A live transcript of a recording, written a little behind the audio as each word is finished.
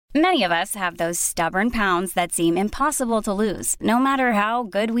Many of us have those stubborn pounds that seem impossible to lose, no matter how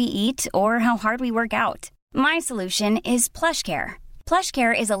good we eat or how hard we work out. My solution is PlushCare.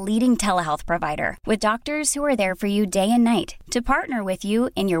 PlushCare is a leading telehealth provider with doctors who are there for you day and night to partner with you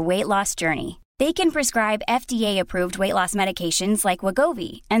in your weight loss journey. They can prescribe FDA-approved weight loss medications like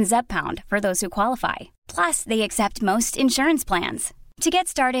Wegovy and Zepbound for those who qualify. Plus, they accept most insurance plans. To get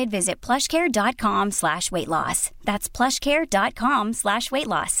started, visit plushcare.com/weightloss. That's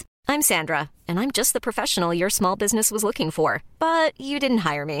plushcare.com/weightloss. I'm Sandra, and I'm just the professional your small business was looking for. But you didn't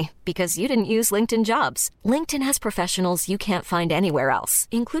hire me because you didn't use LinkedIn Jobs. LinkedIn has professionals you can't find anywhere else,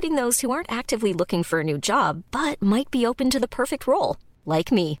 including those who aren't actively looking for a new job, but might be open to the perfect role,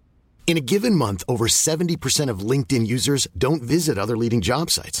 like me. In a given month, over 70% of LinkedIn users don't visit other leading job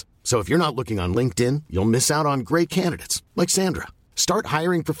sites. So if you're not looking on LinkedIn, you'll miss out on great candidates like Sandra. Start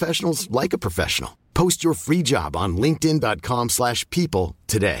hiring professionals like a professional. Post your free job on linkedin.com/people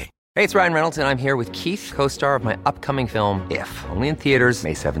today. Hey, it's Ryan Reynolds, and I'm here with Keith, co-star of my upcoming film, If, only in theaters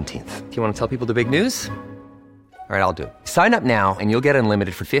May 17th. Do you want to tell people the big news? All right, I'll do it. Sign up now and you'll get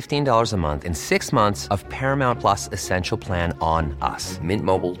unlimited for $15 a month and 6 months of Paramount Plus Essential Plan on us.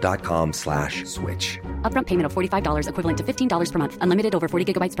 MintMobile.com/switch. Upfront payment of $45 equivalent to $15 per month. Unlimited over 40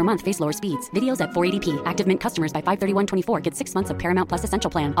 gigabytes per month. Face lower speeds. Videos at 480p. Active Mint customers by 531.24 get 6 months of Paramount Plus Essential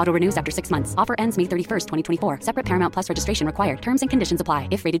Plan. Auto renews after 6 months. Offer ends May 31st, 2024. Separate Paramount Plus registration required. Terms and conditions apply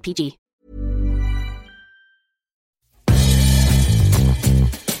if rated PG.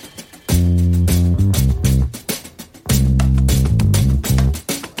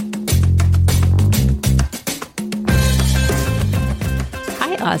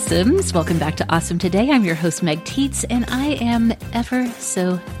 Awesomes. Welcome back to Awesome Today. I'm your host, Meg Tietz, and I am ever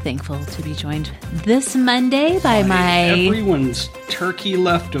so thankful to be joined this Monday by everyone's turkey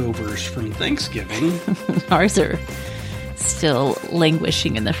leftovers from Thanksgiving. Ours are still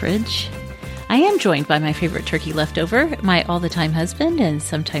languishing in the fridge. I am joined by my favorite turkey leftover, my all-the-time husband and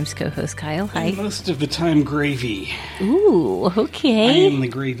sometimes co-host Kyle. Hi. And most of the time, gravy. Ooh, okay. I am the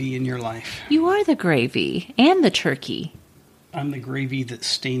gravy in your life. You are the gravy and the turkey. I'm the gravy that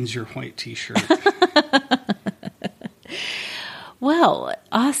stains your white t-shirt. Well,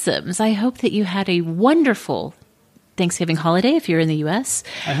 awesomes. I hope that you had a wonderful Thanksgiving holiday if you're in the U.S.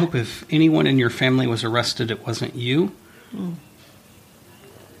 I hope if anyone in your family was arrested, it wasn't you.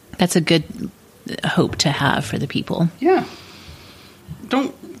 That's a good hope to have for the people. Yeah.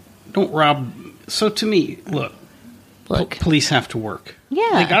 Don't rob. So to me, look. Police have to work.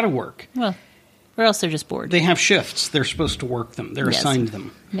 Yeah. They got to work. Well, or else they're just bored. They have shifts. They're supposed to work them. They're assigned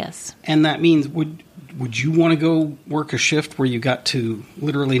them. Yes. And that means, would you want to go work a shift where you got to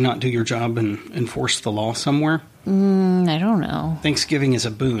literally not do your job and enforce the law somewhere? I don't know. Thanksgiving is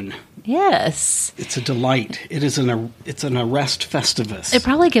a boon. Yes. It's a delight. It's an arrest festivus. It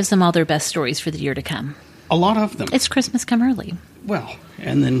probably gives them all their best stories for the year to come. A lot of them. It's Christmas come early. Well,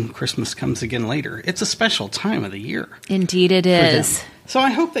 and then Christmas comes again later. It's a special time of the year. Indeed it is. So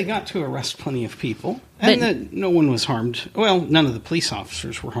I hope they got to arrest plenty of people and that no one was harmed. Well, none of the police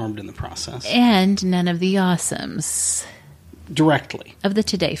officers were harmed in the process. And none of the awesomes. Directly. Of the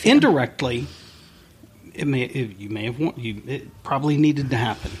Today fam. Indirectly, it probably needed to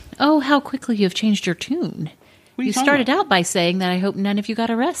happen. Oh, how quickly you have changed your tune. You started out by saying that I hope none of you got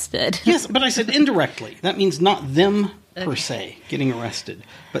arrested. Yes, but I said indirectly. That means not them per se getting arrested,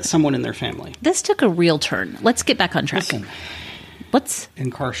 but someone in their family. This took a real turn. Let's get back on track. Listen.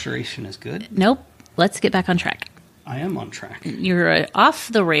 Incarceration is good. Nope. Let's get back on track. I am on track. You're off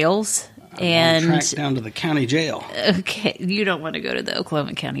the rails. I'm on track down to the county jail. Okay. You don't want to go to the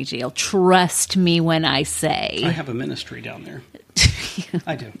Oklahoma County Jail. Trust me when I say. I have a ministry down there.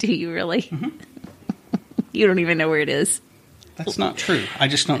 I do. Do you really? Mm-hmm. You don't even know where it is. That's not true. I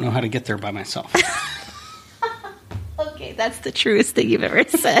just don't know how to get there by myself. Okay, that's the truest thing you've ever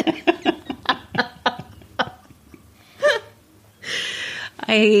said.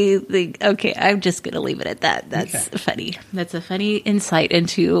 I think, okay, I'm just going to leave it at that. That's funny. That's a funny insight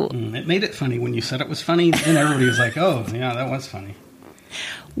into... It made it funny when you said it was funny. Then everybody was like, oh, yeah, that was funny.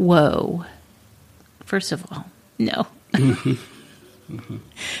 Whoa. First of all, no. Mm-hmm. Mm-hmm.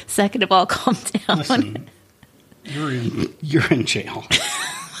 Second of all, calm down. Listen, you're in jail.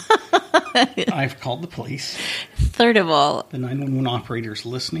 I've called the police. Third of all... The 911 operator's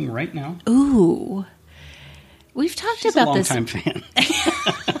listening right now. Ooh. We've talked about this. She's a longtime fan.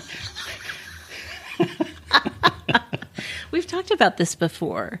 We've talked about this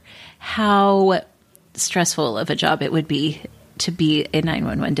before, how stressful of a job it would be to be a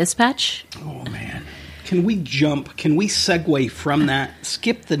 911 dispatch. Oh, man. Can we segue from that,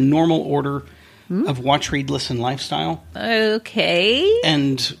 skip the normal order of Watch, Read, Listen Lifestyle. Okay.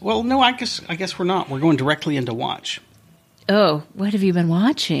 And, well, no, I guess we're not. We're going directly into Watch. Oh, what have you been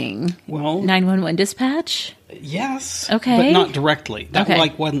watching? Well, 911 Dispatch? Yes. Okay. But not directly. That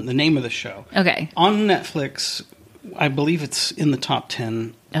Okay. wasn't the name of the show. Okay. On Netflix, I believe it's in the top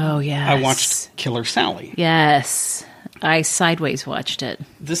 10. Oh, yes. I watched Killer Sally. Yes. I sideways watched it,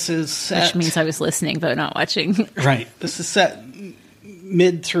 This is set... which means I was listening but not watching. Right. This is set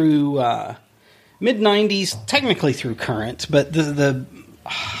mid-90s, technically through current, but the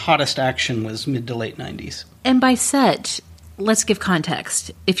hottest action was mid to late 90s. And by set, let's give context.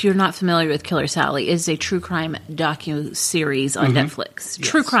 If you're not familiar with Killer Sally, it is a true crime docu-series on Netflix. Yes.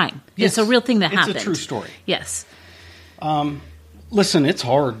 True crime. Yes. It's a real thing that happened. It's a true story. Yes. Listen, it's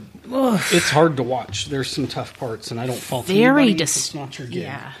hard. It's hard to watch. There's some tough parts, and I don't fault anybody if it's not your gig.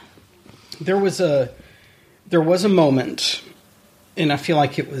 Yeah. There was a moment, and I feel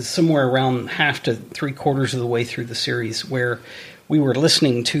like it was somewhere around half to 3/4 of the way through the series where we were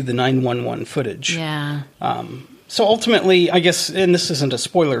listening to the 911 footage. Yeah. So ultimately, I guess, and this isn't a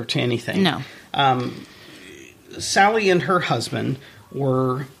spoiler to anything. No. Sally and her husband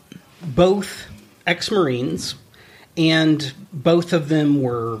were both ex-Marines, and both of them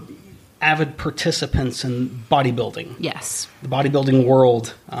were avid participants in bodybuilding. Yes. The bodybuilding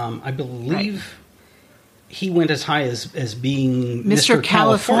world. I believe he went as high as being Mr.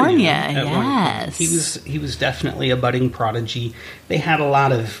 California. at one point. Yes. He was definitely a budding prodigy. They had a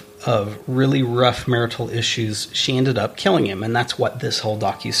lot of really rough marital issues. She ended up killing him, and that's what this whole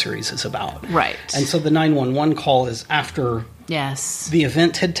docuseries is about. Right. And so the 911 call is after Yes. the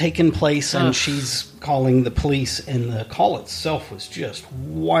event had taken place, and Ugh. she's calling the police, and the call itself was just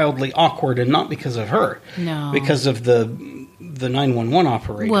wildly awkward, and not because of her. No. Because of the 911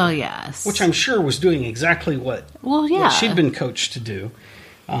 operator. Well, yes. Which I'm sure was doing exactly what she'd been coached to do.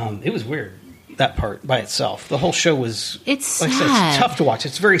 It was weird, that part by itself. The whole show was... It's like I said, sad. it's tough to watch.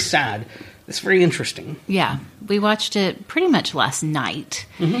 It's very sad. It's very interesting. Yeah. We watched it pretty much last night.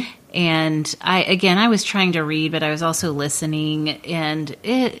 Mm-hmm. And I was trying to read, but I was also listening. And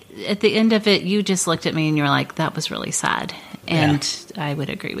at the end of it, you just looked at me and you were like, that was really sad. And I would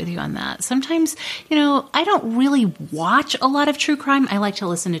agree with you on that. Sometimes, I don't really watch a lot of true crime. I like to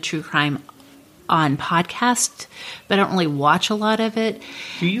listen to true crime on podcast, but I don't really watch a lot of it.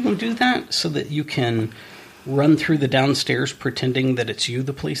 Do you do that so that you can run through the downstairs pretending that it's you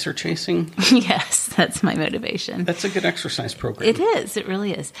the police are chasing? Yes, that's my motivation. That's a good exercise program. It is. It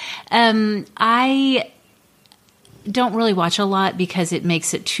really is. I don't really watch a lot because it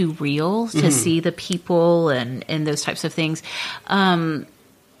makes it too real to see the people and those types of things.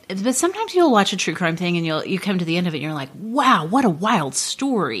 But sometimes you'll watch a true crime thing and you come to the end of it and you're like, wow, what a wild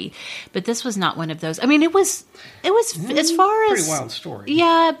story. But this was not one of those. I mean, it was as far as... Pretty wild story.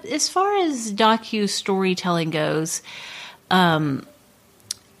 Yeah, as far as docu storytelling goes,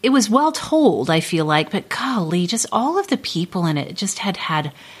 it was well told, I feel like. But golly, just all of the people in it just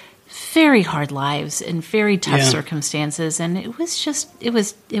had very hard lives and very tough circumstances. And it was tough. It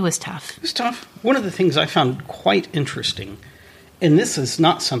was tough. One of the things I found quite interesting, and this is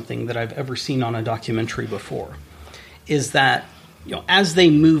not something that I've ever seen on a documentary before, is that as they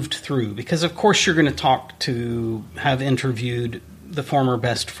moved through, because of course you're going to have interviewed the former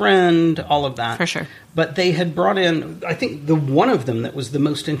best friend, all of that. For sure. But they had brought in, I think the one of them that was the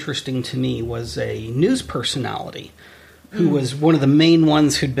most interesting to me was a news personality who was one of the main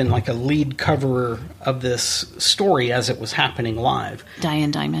ones who'd been like a lead coverer of this story as it was happening live.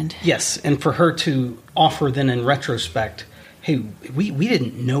 Diane Diamond. Yes, and for her to offer then in retrospect, hey, we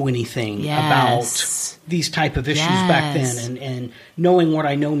didn't know anything about these type of issues back then. And knowing what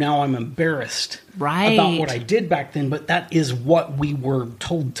I know now, I'm embarrassed about what I did back then. But that is what we were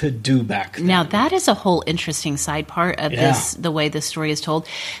told to do back then. Now, that is a whole interesting side part of this, the way this story is told.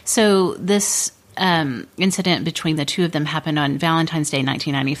 So this incident between the two of them happened on Valentine's Day,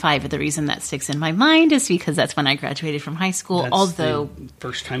 1995. But the reason that sticks in my mind is because that's when I graduated from high school. That's the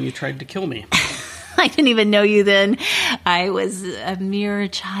first time you tried to kill me. I didn't even know you then. I was a mere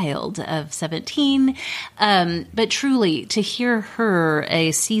child of 17. But truly, to hear her,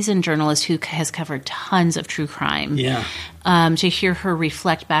 a seasoned journalist who has covered tons of true crime, to hear her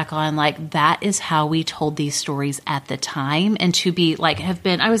reflect back on, like, that is how we told these stories at the time. And to be, like,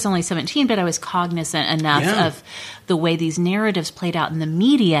 I was only 17, but I was cognizant enough of the way these narratives played out in the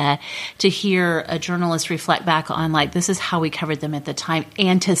media to hear a journalist reflect back on, like, this is how we covered them at the time,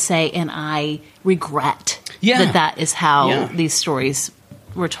 and to say, and I regret that is how these stories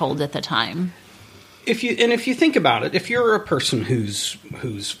were told at the time. If you think about it, if you're a person who's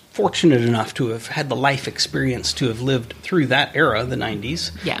fortunate enough to have had the life experience to have lived through that era, the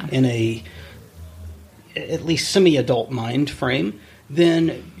 90s, in a at least semi-adult mind frame,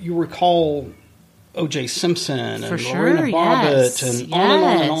 then you recall O.J. Simpson and Lorena Bobbitt and on and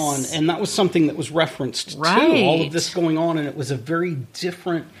on and on. And that was something that was referenced too. All of this going on, and it was a very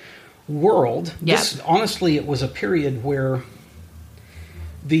different world. Yep. Honestly, it was a period where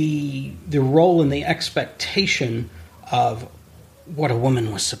the role and the expectation of what a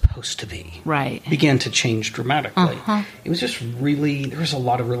woman was supposed to be began to change dramatically. It was just really, there was a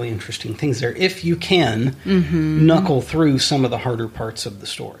lot of really interesting things there, if you can knuckle through some of the harder parts of the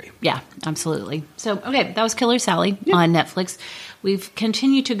story. Yeah, absolutely. So, okay, that was Killer Sally on Netflix. We've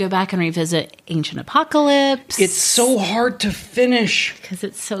continued to go back and revisit Ancient Apocalypse. It's so hard to finish. Because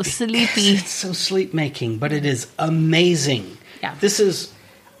it's so sleepy. It's so sleep-making, but it is amazing. Yeah. This is,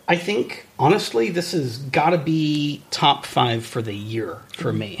 I think, honestly, this has got to be top 5 for the year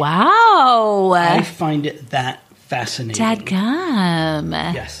for me. Wow. I find it that fascinating. Dadgum.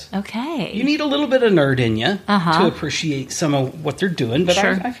 Yes. Okay. You need a little bit of nerd in you to appreciate some of what they're doing, but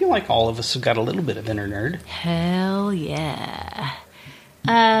I feel like all of us have got a little bit of inner nerd. Hell yeah.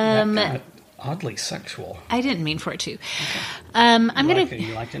 That got oddly sexual. I didn't mean for it to. Okay.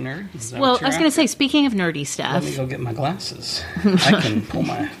 You like a nerd? Well, I was going to say, speaking of nerdy stuff. Let me go get my glasses. I can pull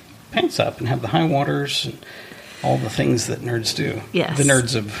my pants up and have the high waters and all the things that nerds do. Yes. The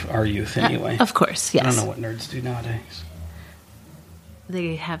nerds of our youth, anyway. Of course, yes. I don't know what nerds do nowadays.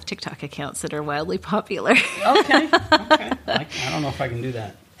 They have TikTok accounts that are wildly popular. Okay. I don't know if I can do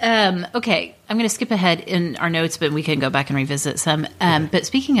that. Okay, I'm going to skip ahead in our notes, but we can go back and revisit some. But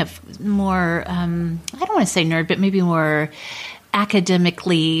speaking of more, I don't want to say nerd, but maybe more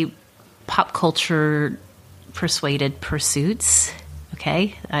academically pop culture persuaded pursuits.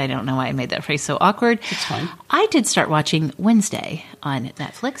 Okay, I don't know why I made that phrase so awkward. It's fine. I did start watching Wednesday on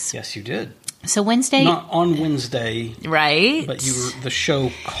Netflix. Yes, you did. So Wednesday, not on Wednesday, right? But the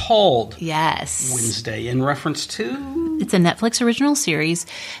show called Wednesday in reference to. It's a Netflix original series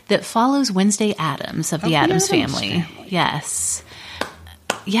that follows Wednesday Addams of the Addams family. Yes.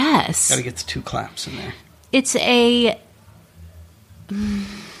 Got to get the 2 claps in there. It's a.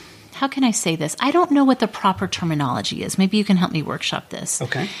 How can I say this? I don't know what the proper terminology is. Maybe you can help me workshop this.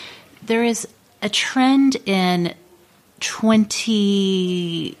 Okay. There is a trend in of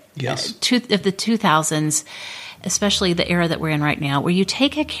the 2000s, especially the era that we're in right now, where you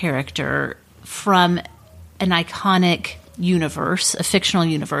take a character from an iconic universe, a fictional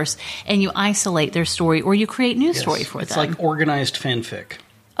universe, and you isolate their story or you create new story for them. It's like organized fanfic.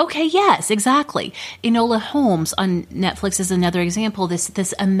 Okay, yes, exactly. Enola Holmes on Netflix is another example.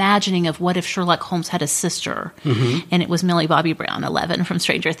 This imagining of what if Sherlock Holmes had a sister, and it was Millie Bobby Brown, 11 from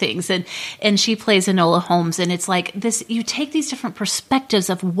Stranger Things, and she plays Enola Holmes, and it's like this. You take these different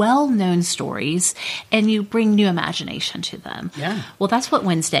perspectives of well-known stories, and you bring new imagination to them. Yeah. Well, that's what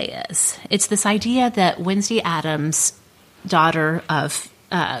Wednesday is. It's this idea that Wednesday Addams, daughter of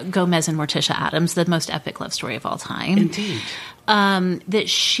Gomez and Morticia Addams, the most epic love story of all time. Indeed. That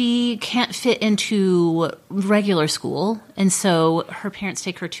she can't fit into regular school, and so her parents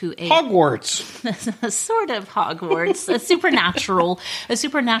take her to Hogwarts. a sort of Hogwarts, a supernatural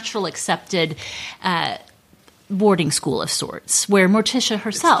accepted boarding school of sorts, where Morticia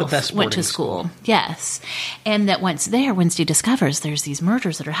herself went to school. Yes. And that once there, Wednesday discovers there's these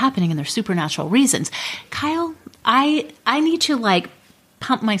murders that are happening and there's supernatural reasons. Kyle, I need to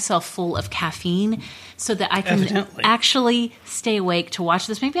pump myself full of caffeine so that I can actually stay awake to watch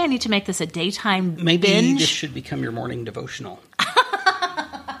this. Maybe I need to make this a daytime binge. Maybe this should become your morning devotional.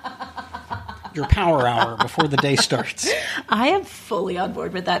 Your power hour before the day starts. I am fully on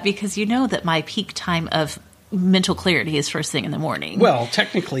board with that because you know that my peak time of mental clarity is first thing in the morning. Well,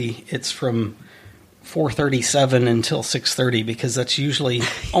 technically it's from 4:37 until 6:30 because that's usually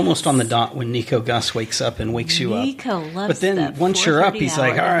almost on the dot when Nico Gus wakes up and wakes you up. Nico loves But then that once you're up, he's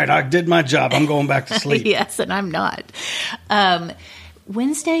like, all right, I did my job. I'm going back to sleep. Yes, and I'm not.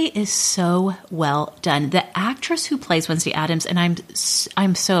 Wednesday is so well done. The actress who plays Wednesday Addams, and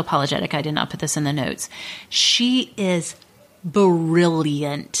I'm so apologetic I did not put this in the notes. She is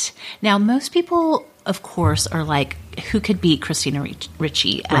brilliant. Now, most people, of course, are like, who could beat Christina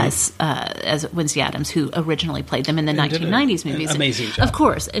Ricci as Wednesday Addams, who originally played them in the 1990s movies? Amazing job. Of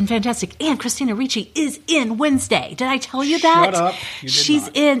course, and fantastic. And Christina Ricci is in Wednesday. Did I tell you that? Shut up. You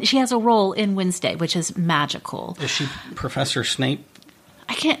did not. She has a role in Wednesday, which is magical. Is she Professor Snape?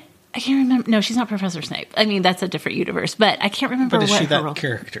 I can't remember. No, she's not Professor Snape. I mean, that's a different universe. But I can't remember what her role. But is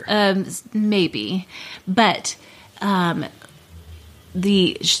she that character? Maybe. But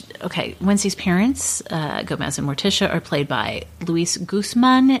Wednesday's parents, Gomez and Morticia, are played by Luis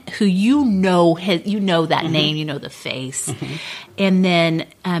Guzman, who you know that name, you know the face. Mm-hmm. And then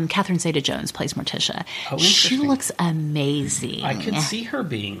Catherine Zeta-Jones plays Morticia. Oh, she looks amazing. I could see her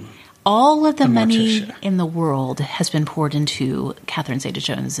being all of the money Morticia in the world has been poured into Catherine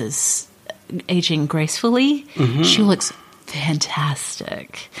Zeta-Jones's aging gracefully. Mm-hmm. She looks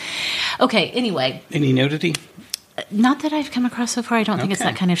fantastic. Okay, anyway. Any nudity? Not that I've come across so far. I don't think it's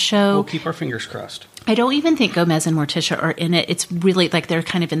that kind of show. We'll keep our fingers crossed. I don't even think Gomez and Morticia are in it. It's really like they're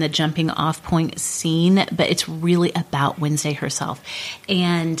kind of in the jumping off point scene, but it's really about Wednesday herself.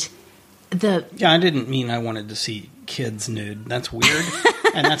 And I didn't mean I wanted to see kids nude. That's weird.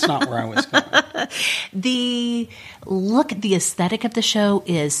 And that's not where I was going. The aesthetic of the show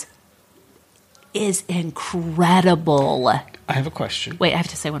is incredible. I have a question. Wait, I have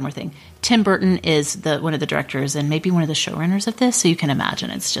to say one more thing. Tim Burton is one of the directors and maybe one of the showrunners of this, so you can imagine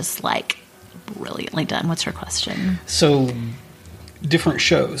it's just like brilliantly done. What's your question? So, different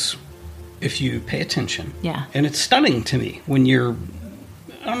shows, if you pay attention. Yeah. And it's stunning to me when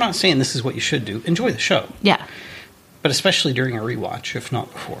I'm not saying this is what you should do. Enjoy the show. Yeah. But especially during a rewatch, if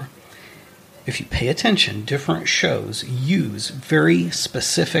not before. If you pay attention, different shows use very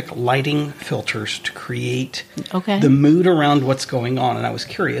specific lighting filters to create the mood around what's going on. And I was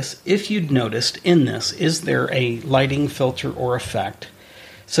curious if you'd noticed in this, is there a lighting filter or effect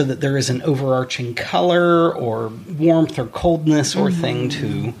so that there is an overarching color or warmth or coldness or thing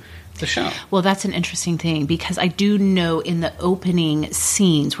to the show? Well, that's an interesting thing because I do know in the opening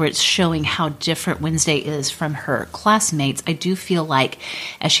scenes where it's showing how different Wednesday is from her classmates, I do feel like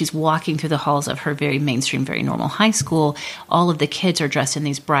as she's walking through the halls of her very mainstream, very normal high school, all of the kids are dressed in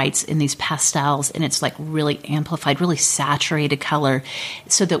these brights, in these pastels, and it's like really amplified, really saturated color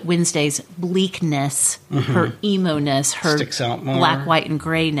so that Wednesday's bleakness, her emo-ness, her sticks out more. Black, white, and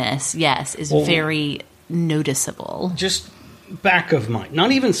grayness, is very noticeable. Just back of mind, not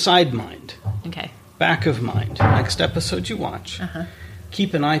even side mind. Okay. Back of mind. Next episode you watch.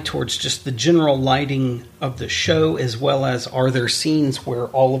 Keep an eye towards just the general lighting of the show, as well as are there scenes where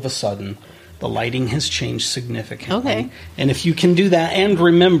all of a sudden the lighting has changed significantly. Okay. And if you can do that and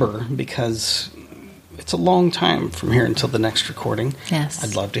remember, because it's a long time from here until the next recording. Yes.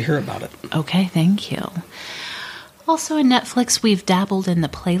 I'd love to hear about it. Okay, thank you. Also in Netflix, we've dabbled in The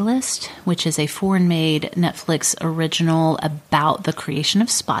Playlist, which is a foreign-made Netflix original about the creation of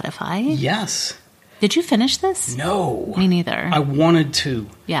Spotify. Yes. Did you finish this? No. Me neither. I wanted to.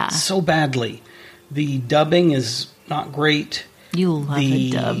 Yeah. So badly. The dubbing is not great. You love the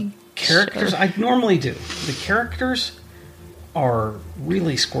dub. Characters, sure. I normally do. The characters are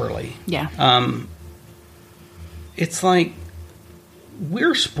really squirrely. Yeah. It's like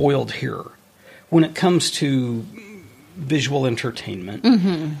we're spoiled here when it comes to visual entertainment,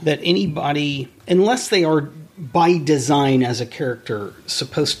 that anybody, unless they are by design as a character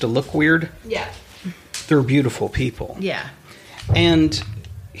supposed to look weird, they're beautiful people. Yeah. And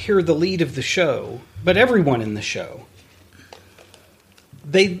here the lead of the show, but everyone in the show,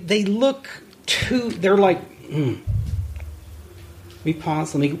 they look they're like, let me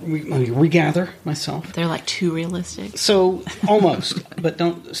pause, let me regather myself. They're like too realistic. So, almost, but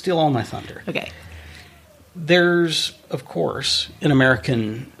don't steal all my thunder. Okay. There's, of course, in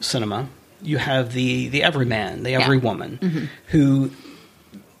American cinema, you have the everyman, the everywoman, who,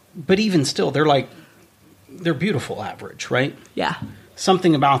 but even still, they're beautiful average, right? Yeah.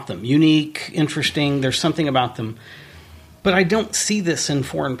 Something about them, unique, interesting, there's something about them. But I don't see this in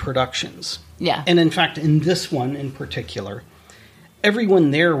foreign productions. Yeah. And in fact, in this one in particular,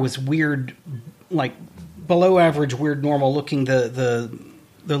 everyone there was weird, like below average, weird, normal looking. The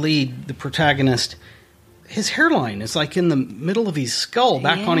lead, the protagonist, his hairline is like in the middle of his skull,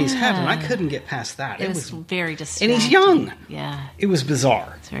 back on his head, and I couldn't get past that. It was very distracting. And he's young. Yeah. It was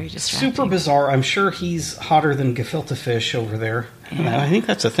bizarre. It's very distracting. Super bizarre. I'm sure he's hotter than gefilte fish over there. Yeah. I think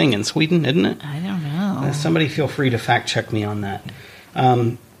that's a thing in Sweden, isn't it? I don't know. Somebody feel free to fact check me on that.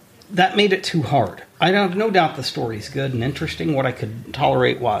 That made it too hard. I have no doubt the story's good and interesting. What I could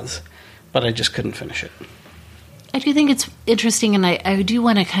tolerate was, but I just couldn't finish it. I do think it's interesting, and I do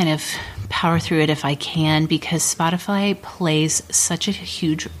want to kind of power through it if I can, because Spotify plays such a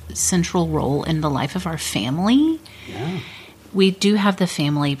huge central role in the life of our family. Yeah. We do have the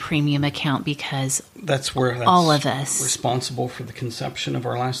family premium account because that's all of us responsible for the conception of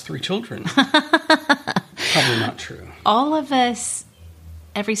our last 3 children. Probably not true. All of us,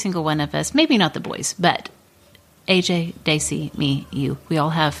 every single one of us, maybe not the boys, but AJ, Daisy, me, you, we all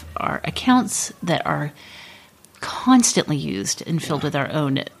have our accounts that are constantly used and filled with our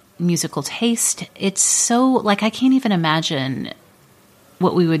own musical taste. It's so, like, I can't even imagine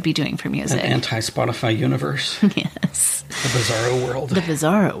what we would be doing for music. An anti-Spotify universe. Yes. The Bizarro world. The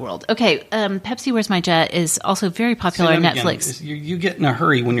Bizarro world. Okay, Pepsi Where's My Jet is also very popular on Netflix. You get in a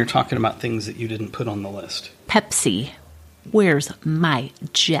hurry when you're talking about things that you didn't put on the list. Pepsi Where's My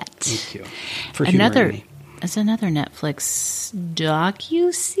Jet? Thank you for humoring me. It's another Netflix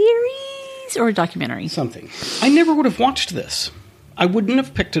docu-series or documentary. Something. I never would have watched this. I wouldn't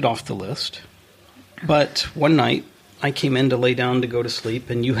have picked it off the list. But one night, I came in to lay down to go to sleep,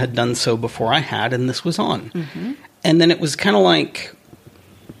 and you had done so before I had, and this was on. Mm-hmm. And then it was kind of like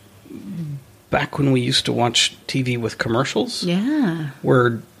back when we used to watch TV with commercials. Yeah.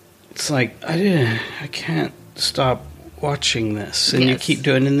 Where it's like, I can't stop watching this. And you keep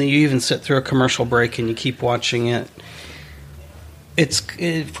doing it, and then you even sit through a commercial break, and you keep watching it. It's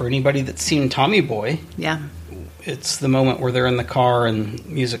for anybody that's seen Tommy Boy. Yeah. It's the moment where they're in the car and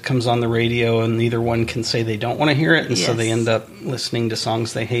music comes on the radio and neither one can say they don't want to hear it. And so they end up listening to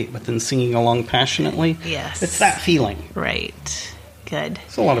songs they hate but then singing along passionately. Yes. It's that feeling. Right. Good.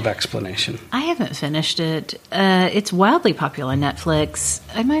 It's a lot of explanation. I haven't finished it. It's wildly popular on Netflix.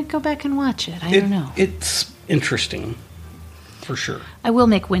 I might go back and watch it. I don't know. It's interesting. For sure. I will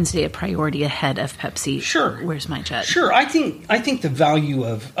make Wednesday a priority ahead of Pepsi. Sure. Where's My Jet? Sure. I think the value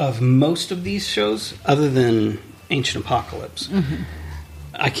of most of these shows, other than Ancient Apocalypse,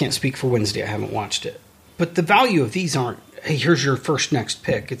 I can't speak for Wednesday. I haven't watched it. But the value of these aren't, hey, here's your first next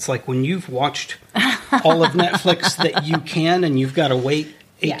pick. It's like when you've watched all of Netflix that you can and you've got to wait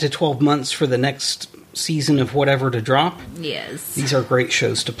 8 to 12 months for the next season of whatever to drop. Yes. These are great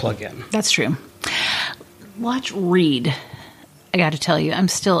shows to plug in. That's true. Watch Read. I got to tell you, I'm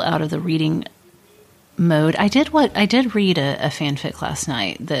still out of the reading mode. I did read a fanfic last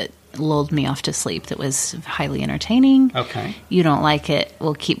night that lulled me off to sleep that was highly entertaining. Okay. You don't like it,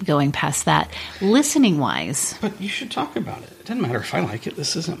 we'll keep going past that. Listening-wise... But you should talk about it. It doesn't matter if I like it.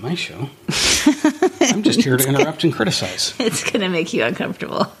 This isn't my show. I'm just here to interrupt and criticize. It's going to make you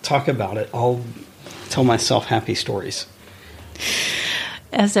uncomfortable. Talk about it. I'll tell myself happy stories.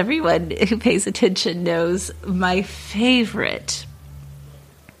 As everyone who pays attention knows, my favorite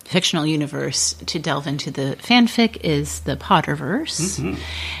fictional universe to delve into the fanfic is the Potterverse. Mm-hmm.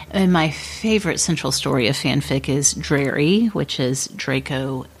 And my favorite central story of fanfic is Drarry, which is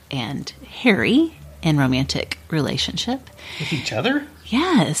Draco and Harry in romantic relationship. With each other?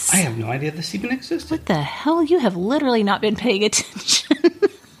 Yes. I have no idea this even existed. What the hell? You have literally not been paying attention.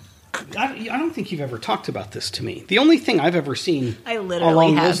 I don't think you've ever talked about this to me. The only thing I've ever seen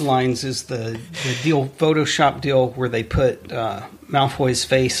along those lines is the deal, Photoshop deal, where they put Malfoy's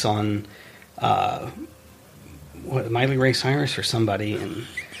face on Miley Ray Cyrus or somebody, and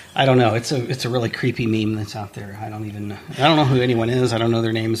I don't know. It's a really creepy meme that's out there. I don't know who anyone is. I don't know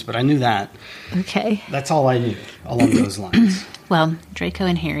their names, but I knew that. Okay, that's all I knew along those lines. Well, Draco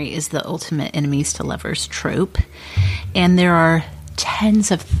and Harry is the ultimate enemies to lovers trope, and there are tens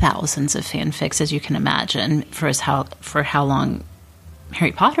of thousands of fanfics, as you can imagine, for how long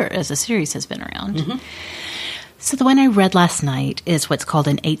Harry Potter as a series has been around. Mm-hmm. So the one I read last night is what's called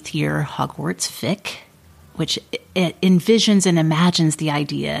an 8th year Hogwarts fic, which it envisions and imagines the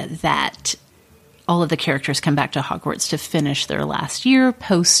idea that all of the characters come back to Hogwarts to finish their last year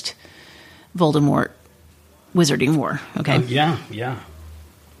post Voldemort Wizarding War. Okay. Yeah.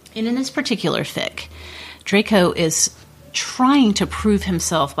 And in this particular fic, Draco is trying to prove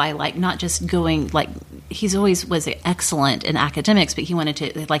himself by not just going he's always was excellent in academics, but he wanted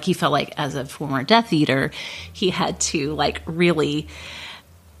to he felt like as a former Death Eater he had to really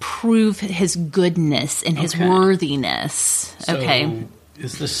prove his goodness and his worthiness. So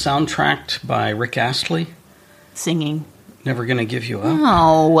is this soundtracked by Rick Astley? Singing Never Gonna Give You Up?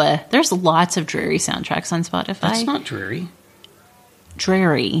 No, there's lots of Drarry soundtracks on Spotify. That's not Drarry.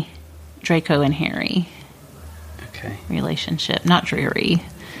 Drarry, Draco and Harry. Okay. Relationship, not Drarry.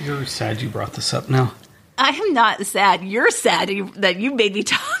 You're sad you brought this up now. I am not sad. You're sad that you made me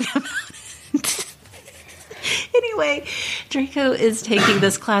talk about it. Anyway, Draco is taking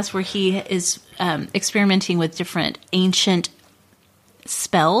this class where he is experimenting with different ancient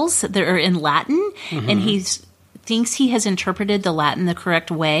spells that are in Latin, and he thinks he has interpreted the Latin the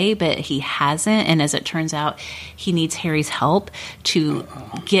correct way, but he hasn't. And as it turns out, he needs Harry's help to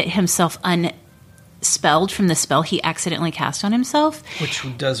get himself unspelled from the spell he accidentally cast on himself. Which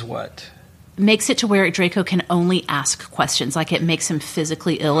does what? Makes it to where Draco can only ask questions. It makes him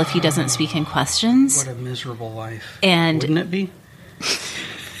physically ill if he doesn't speak in questions. What a miserable life. And wouldn't it be?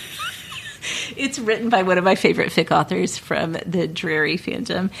 It's written by one of my favorite fic authors from the Drarry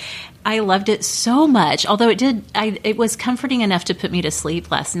fandom. I loved it so much, although it was comforting enough to put me to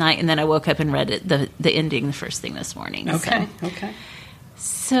sleep last night, and then I woke up and read the ending the first thing this morning. Okay.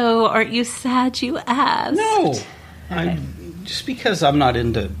 So, aren't you sad you asked? No. Just because I'm not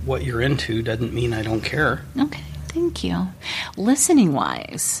into what you're into doesn't mean I don't care. Okay, thank you.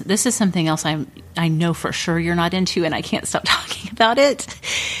 Listening-wise, this is something else I know for sure you're not into, and I can't stop talking about it,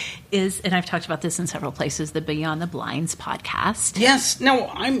 and I've talked about this in several places, the Beyond the Blinds podcast. Yes. No,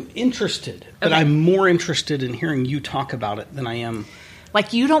 I'm interested, but I'm more interested in hearing you talk about it than I am.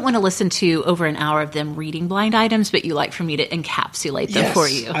 Like, you don't want to listen to over an hour of them reading blind items, but you like for me to encapsulate them for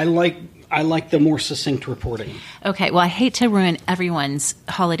you. I like the more succinct reporting. Okay, well, I hate to ruin everyone's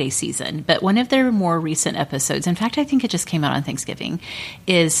holiday season, but one of their more recent episodes, in fact, I think it just came out on Thanksgiving,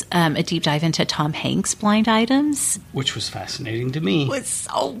 is a deep dive into Tom Hanks' blind items. Which was fascinating to me. It was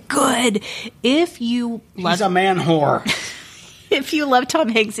so good. He's a man whore. If you love Tom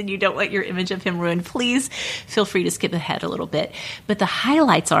Hanks and you don't want your image of him ruined, please feel free to skip ahead a little bit. But the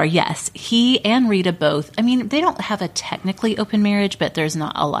highlights are, yes, he and Rita both, I mean, they don't have a technically open marriage, but there's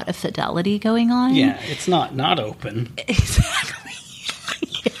not a lot of fidelity going on. Yeah, it's not open. Exactly.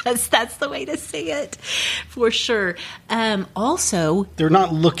 Yes, that's the way to say it, for sure. Also, they're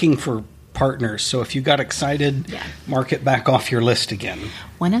not looking for partners, so if you got excited, mark it back off your list again.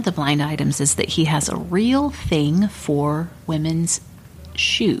 One of the blind items is that he has a real thing for women's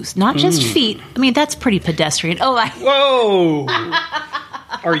shoes, not just feet. I mean, that's pretty pedestrian. Whoa!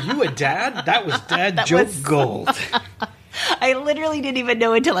 Are you a dad? That was dad joke gold. I literally didn't even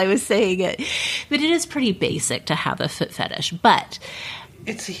know until I was saying it. But it is pretty basic to have a foot fetish. But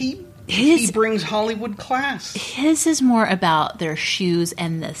he brings Hollywood class. His is more about their shoes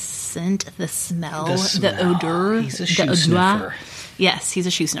and the scent, the smell, the odor. He's a shoe sniffer. Yes, he's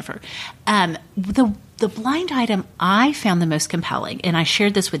a shoe sniffer. The blind item I found the most compelling, and I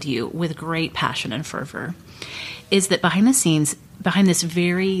shared this with you with great passion and fervor, is that behind the scenes, behind this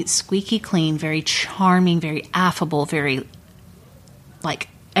very squeaky clean, very charming, very affable, very like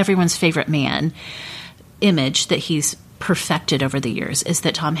everyone's favorite man image that he's perfected over the years, is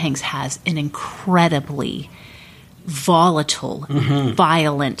that Tom Hanks has an incredibly volatile,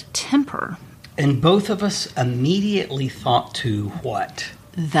 violent temper. And both of us immediately thought to what?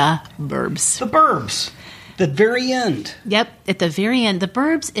 The Burbs. The Burbs. The very end. Yep, at the very end. The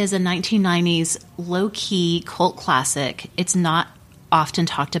Burbs is a 1990s low-key cult classic. It's not often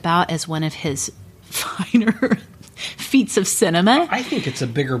talked about as one of his finer feats of cinema. I think it's a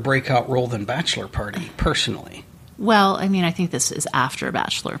bigger breakout role than Bachelor Party, personally. Well, I mean, I think this is after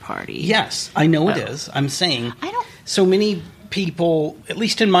Bachelor Party. Yes, I know it is. I'm saying so many people, at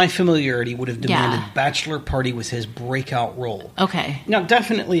least in my familiarity, would have demanded Bachelor Party was his breakout role. Okay. Now,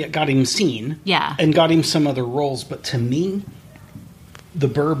 definitely it got him seen. Yeah. And got him some other roles. But to me, The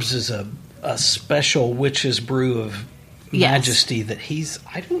Burbs is a special witch's brew of majesty that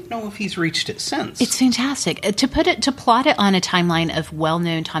I don't know if he's reached it since. It's fantastic. To plot it on a timeline of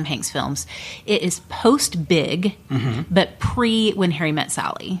well-known Tom Hanks films, it is post-Big, but pre When Harry Met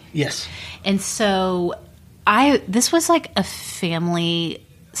Sally. Yes. And so this was like a family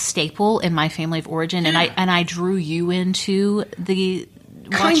staple in my family of origin, and I drew you into the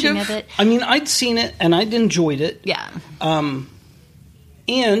watching of it. I mean, I'd seen it and I'd enjoyed it. Yeah. And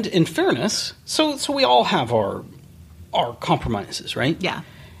in fairness, so we all have our compromises, right? Yeah.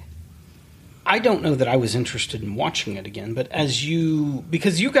 I don't know that I was interested in watching it again, but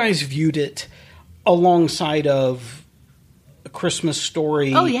because you guys viewed it alongside of A Christmas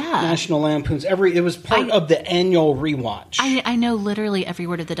Story, National Lampoon's, it was part of the annual rewatch. I know literally every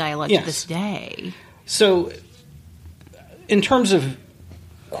word of the dialogue to this day. So, in terms of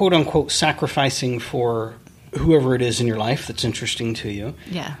quote unquote sacrificing for whoever it is in your life that's interesting to you.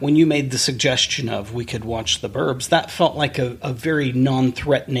 Yeah. When you made the suggestion of we could watch The Burbs, that felt like a very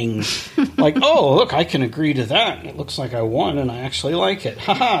non-threatening, like, oh, look, I can agree to that. And it looks like I won and I actually like it.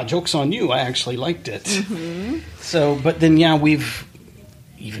 Haha, joke's on you. I actually liked it. Mm-hmm. So, but then, we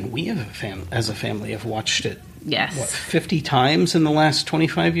as a family have watched it, 50 times in the last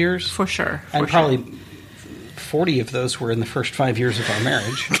 25 years? For sure. And probably 40 of those were in the first 5 years of our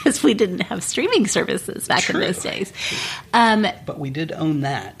marriage. Because we didn't have streaming services back in those days. But we did own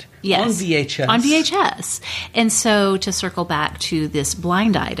that. Yes. On VHS. On VHS. And so to circle back to this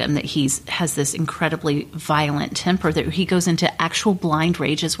blind item that has this incredibly violent temper that he goes into actual blind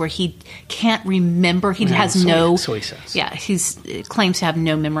rages where he can't remember. He has no... So he says. Yeah, he claims to have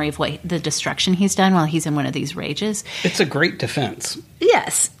no memory of the destruction he's done while he's in one of these rages. It's a great defense.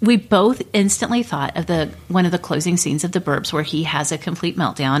 Yes. We both instantly thought of one of the closing scenes of The Burbs where he has a complete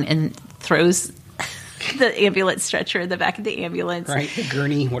meltdown and throws the ambulance stretcher in the back of the ambulance. Right, the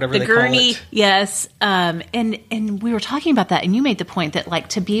gurney, whatever they call it. The gurney, yes. And we were talking about that, and you made the point that, like,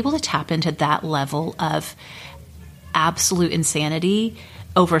 to be able to tap into that level of absolute insanity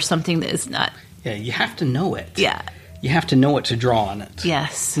over something that is not. Yeah, you have to know it. Yeah. You have to know it to draw on it.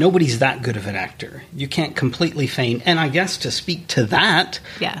 Yes. Nobody's that good of an actor. You can't completely feign. And I guess to speak to that,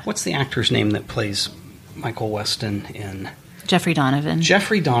 what's the actor's name that plays Michael Weston in... Jeffrey Donovan.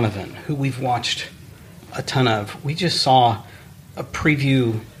 Jeffrey Donovan, who we've watched a ton of. We just saw a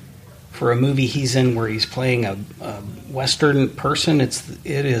preview for a movie he's in where he's playing a Western person. It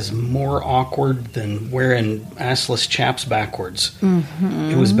is more awkward than wearing assless chaps backwards.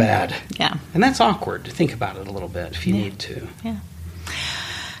 Mm-hmm. It was bad. Yeah. And that's awkward. Think about it a little bit if you need to. Yeah.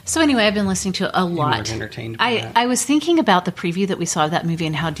 So anyway, I've been listening to a lot. You were entertained by that. I was thinking about the preview that we saw of that movie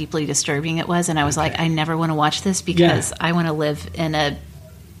and how deeply disturbing it was, and I was like, I never want to watch this because I want to live in a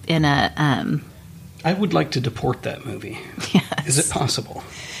I would like to deport that movie. Yes. Is it possible?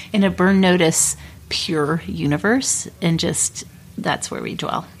 In a Burn Notice pure universe, and just that's where we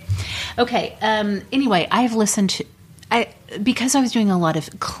dwell. Okay. Anyway, I've listened to. Because I was doing a lot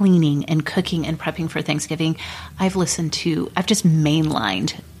of cleaning and cooking and prepping for Thanksgiving, I've just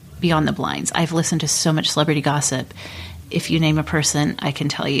mainlined Beyond the Blinds. I've listened to so much celebrity gossip. If you name a person, I can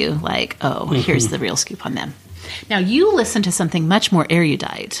tell you, here's the real scoop on them. Now, you listen to something much more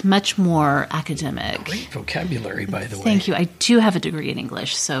erudite, much more academic. Great vocabulary, by the way. Thank you. I do have a degree in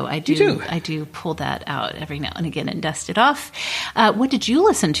English, so I do. You do? I do pull that out every now and again and dust it off. What did you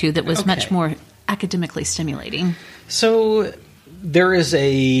listen to that was much more academically stimulating? So there's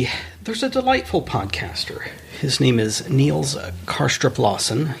a delightful podcaster. His name is Niels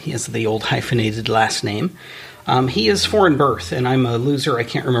Karstrup-Lawson. He has the old hyphenated last name. He is foreign birth, and I'm a loser. I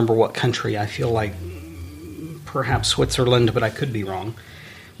can't remember what country. I feel like perhaps Switzerland, but I could be wrong.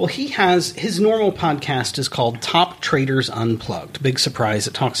 Well, his normal podcast is called Top Traders Unplugged. Big surprise.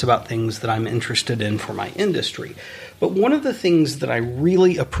 It talks about things that I'm interested in for my industry. But one of the things that I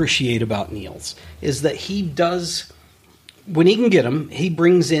really appreciate about Niels is that he does, when he can get them, he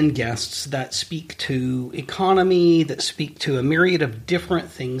brings in guests that speak to economy, that speak to a myriad of different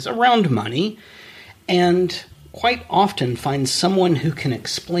things around money, and quite often finds someone who can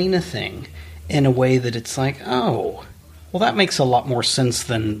explain a thing in a way that it's like, oh, well, that makes a lot more sense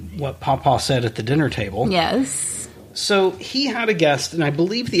than what Papa said at the dinner table. Yes. So he had a guest, and I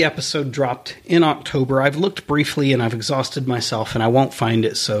believe the episode dropped in October. I've looked briefly, and I've exhausted myself, and I won't find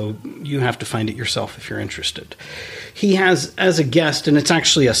it, so you have to find it yourself if you're interested. He has, as a guest, and it's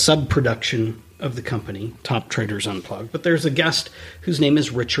actually a sub-production of the company, Top Traders Unplugged, but there's a guest whose name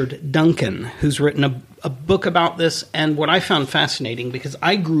is Richard Duncan, who's written a book about this, and what I found fascinating, because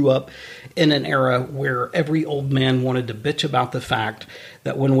I grew up in an era where every old man wanted to bitch about the fact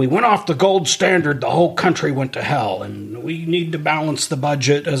that when we went off the gold standard, the whole country went to hell, and we need to balance the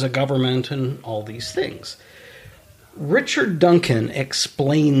budget as a government and all these things. Richard Duncan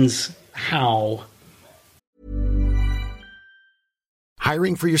explains how...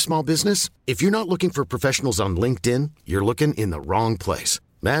 Hiring for your small business? If you're not looking for professionals on LinkedIn, you're looking in the wrong place.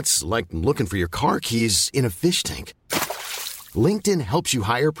 That's like looking for your car keys in a fish tank. LinkedIn helps you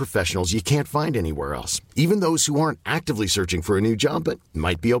hire professionals you can't find anywhere else, even those who aren't actively searching for a new job but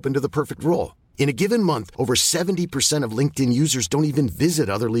might be open to the perfect role. In a given month, over 70% of LinkedIn users don't even visit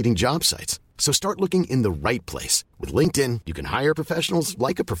other leading job sites. So start looking in the right place. With LinkedIn, you can hire professionals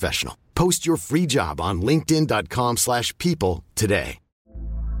like a professional. Post your free job on linkedin.com/people today.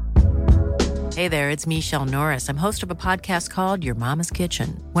 Hey there, it's Michelle Norris. I'm host of a podcast called Your Mama's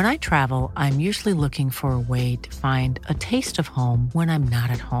Kitchen. When I travel, I'm usually looking for a way to find a taste of home when I'm not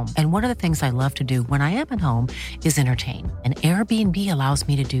at home. And one of the things I love to do when I am at home is entertain. And Airbnb allows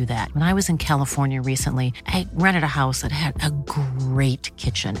me to do that. When I was in California recently, I rented a house that had a great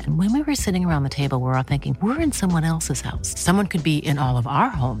kitchen. And when we were sitting around the table, we were all thinking, we're in someone else's house. Someone could be in all of our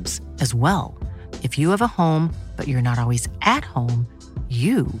homes as well. If you have a home, but you're not always at home,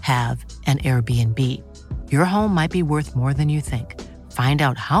 you have an Airbnb. Your home might be worth more than you think. Find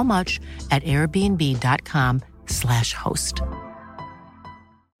out how much at airbnb.com/host.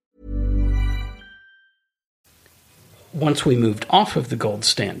 Once we moved off of the gold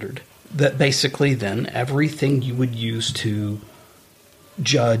standard, that basically then everything you would use to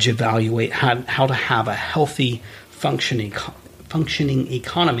judge, evaluate how to have a healthy, functioning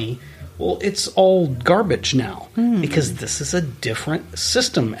economy, well, it's all garbage now because this is a different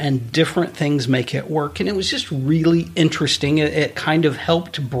system and different things make it work. And it was just really interesting. It kind of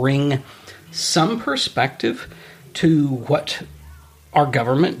helped bring some perspective to what our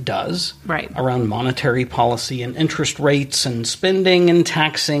government does around monetary policy and interest rates and spending and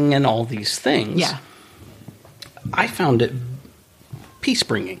taxing and all these things. Yeah. I found it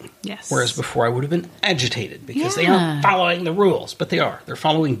peace-bringing. Yes. Whereas before I would have been agitated because they aren't following the rules. But they are. They're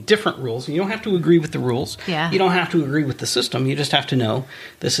following different rules. And you don't have to agree with the rules. Yeah. You don't have to agree with the system. You just have to know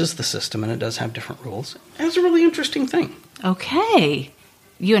this is the system and it does have different rules. And it's a really interesting thing. Okay.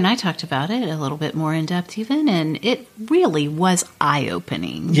 You and I talked about it a little bit more in depth even, and it really was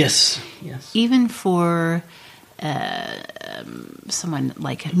eye-opening. Yes. Yes. Even for someone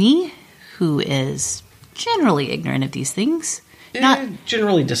like me, who is generally ignorant of these things. Not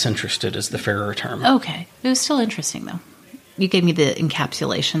generally disinterested is the fairer term. Okay. It was still interesting, though. You gave me the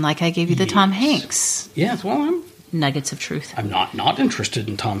encapsulation like I gave you the Tom Hanks. Yes, well, nuggets of truth. I'm not interested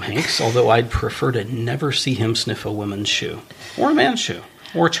in Tom Hanks, although I'd prefer to never see him sniff a woman's shoe. Or a man's shoe.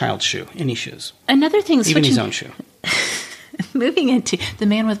 Or a child's shoe. Any shoes. Another thing... Even his own shoe. Moving into the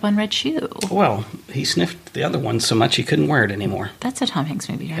man with one red shoe. Well, he sniffed the other one so much he couldn't wear it anymore. That's a Tom Hanks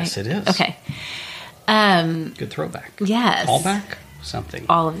movie, right? Yes, it is. Okay. Good throwback. Yes. All back? Something.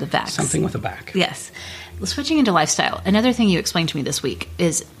 All of the backs. Something with a back. Yes. Switching into lifestyle, another thing you explained to me this week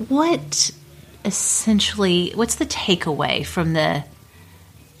is what's the takeaway from the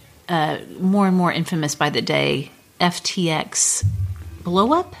more and more infamous by the day FTX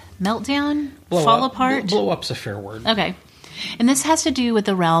blow-up? Meltdown? Fall apart? Blow-up's a fair word. Okay. And this has to do with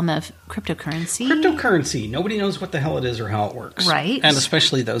the realm of cryptocurrency. Cryptocurrency. Nobody knows what the hell it is or how it works. Right. And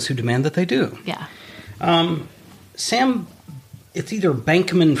especially those who demand that they do. Yeah. Sam, it's either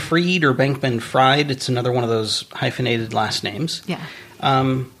Bankman-Fried or Bankman-Fried. It's another one of those hyphenated last names. Yeah.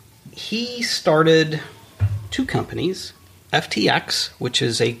 He started two companies, FTX, which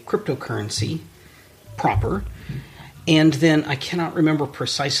is a cryptocurrency proper, and then I cannot remember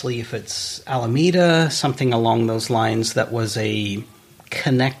precisely if it's Alameda, something along those lines, that was a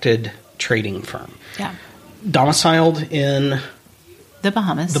connected trading firm. Yeah. Domiciled in the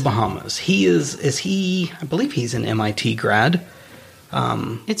Bahamas. I believe he's an MIT grad.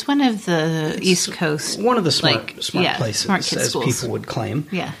 It's one of the East Coast. One of the smart places, smart as schools. people would claim.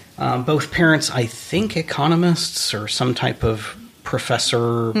 Yeah. Both parents, I think, economists or some type of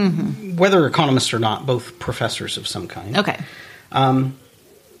professor, whether economists or not, both professors of some kind. Okay.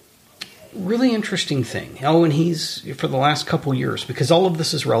 Really interesting thing. Oh, and he's, for the last couple years, because all of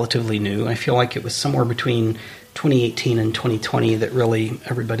this is relatively new, I feel like it was somewhere between 2018 and 2020 that really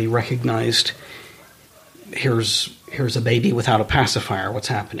everybody recognized here's a baby without a pacifier, what's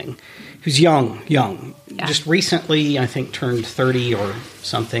happening. He's young. Yeah. Just recently, I think, turned 30 or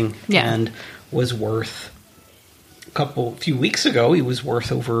something, and was worth, a few weeks ago, he was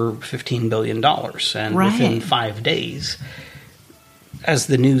worth over $15 billion. And within 5 days, as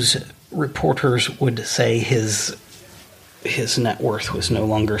the news reporters would say, his net worth was no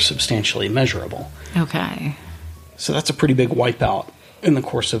longer substantially measurable. Okay. So that's a pretty big wipeout in the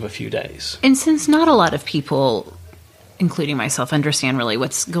course of a few days. And since not a lot of people, including myself, understand really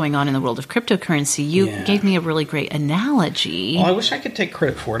what's going on in the world of cryptocurrency, you gave me a really great analogy. Well, I wish I could take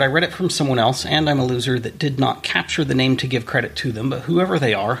credit for it. I read it from someone else, and I'm a loser that did not capture the name to give credit to them. But whoever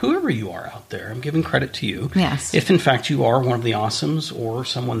they are, whoever you are out there, I'm giving credit to you. Yes. If, in fact, you are one of the awesomes or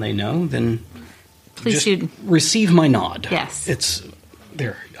someone they know, then please just receive my nod. Yes. It's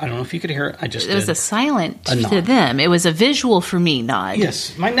there. I don't know if you could hear it. It was a silent to them. It was a visual for me nod.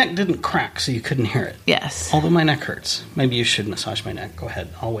 Yes. My neck didn't crack, so you couldn't hear it. Yes. Although my neck hurts. Maybe you should massage my neck. Go ahead.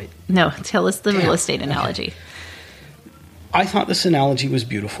 I'll wait. No, tell us the real estate analogy. Okay. I thought this analogy was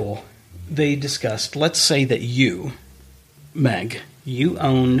beautiful. They discussed, let's say that you, Meg, you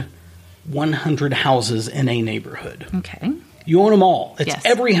own 100 houses in a neighborhood. Okay. You own them all. It's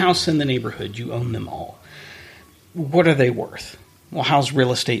every house in the neighborhood. You own them all. What are they worth? Well, how's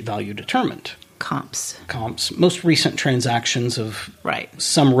real estate value determined? Comps. Most recent transactions of right.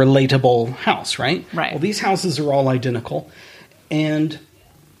 some relatable house, right? Right. Well, these houses are all identical. And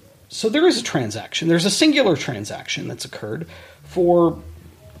so there is a transaction. There's a singular transaction that's occurred for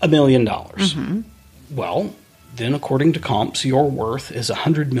 $1 million. Mm-hmm. Well, then according to comps, your worth is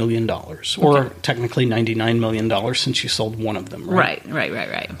 $100 million. Or technically $99 million since you sold one of them, right?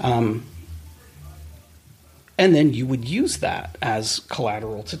 Right. And then you would use that as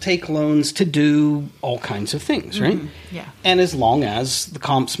collateral to take loans to do all kinds of things, right? Mm-hmm. Yeah. And as long as the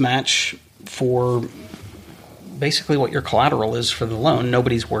comps match for basically what your collateral is for the loan,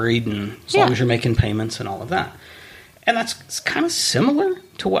 nobody's worried, and as long as you're making payments and all of that. And that's kind of similar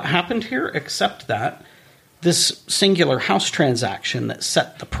to what happened here, except that this singular house transaction that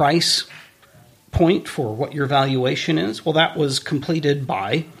set the price point for what your valuation is, well, that was completed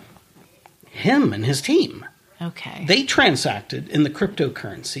by him and his team. Okay. They transacted in the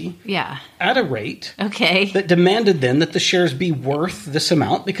cryptocurrency at a rate that demanded then that the shares be worth this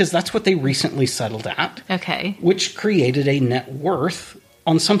amount, because that's what they recently settled at. Okay. Which created a net worth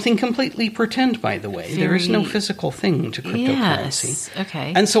on something completely pretend, by the way. There is no physical thing to cryptocurrency. Yes.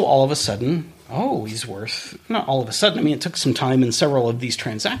 Okay. And so all of a sudden, he's worth... Not all of a sudden. I mean, it took some time in several of these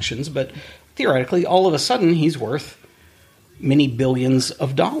transactions, but theoretically, all of a sudden, he's worth many billions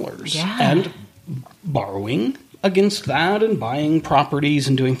of dollars. Yeah. And borrowing against that and buying properties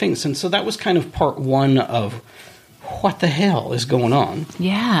and doing things. And so that was kind of part one of what the hell is going on.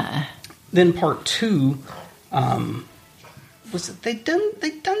 Yeah. Then part two was that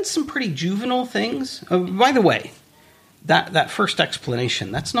they'd done some pretty juvenile things. By the way, that first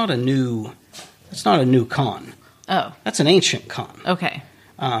explanation, that's not a new con. Oh. That's an ancient con. Okay.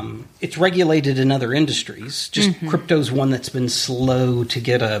 It's regulated in other industries. Just crypto's one that's been slow to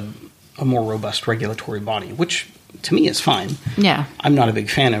get a more robust regulatory body, which to me is fine. Yeah. I'm not a big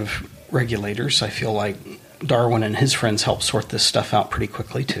fan of regulators. I feel like Darwin and his friends helped sort this stuff out pretty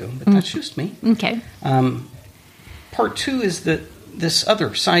quickly too, but that's just me. Okay. Part two is that this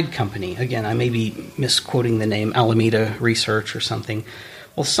other side company, again, I may be misquoting the name, Alameda Research or something.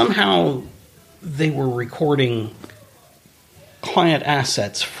 Well, somehow they were recording client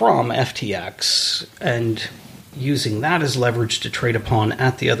assets from FTX and using that as leverage to trade upon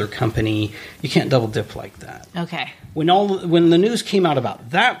at the other company. You can't double dip like that. Okay. When the news came out about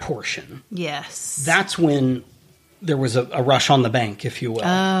that portion, yes, that's when there was a rush on the bank, if you will.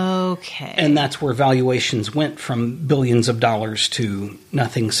 Okay. And that's where valuations went from billions of dollars to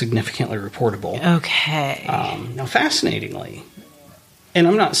nothing significantly reportable. Okay. Now, fascinatingly, and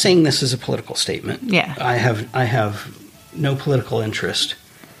I'm not saying this is a political statement. Yeah. I have no political interest,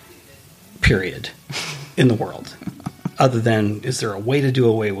 period, in the world, other than, is there a way to do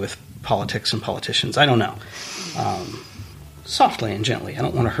away with politics and politicians? I don't know. Softly and gently. I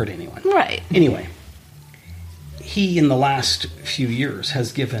don't want to hurt anyone. Right. Anyway, he, in the last few years,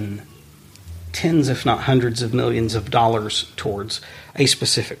 has given tens, if not hundreds of millions of dollars towards a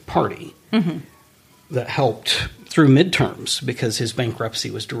specific party that helped through midterms, because his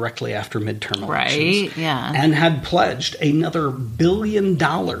bankruptcy was directly after midterm elections. Right, yeah. And had pledged another $1 billion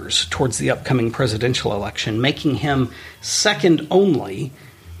towards the upcoming presidential election, making him second only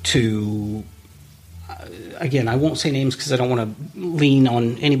to... Again, I won't say names because I don't want to lean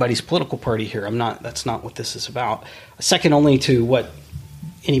on anybody's political party here. That's not what this is about. Second only to what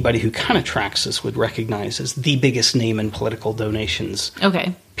anybody who kind of tracks this would recognize as the biggest name in political donations.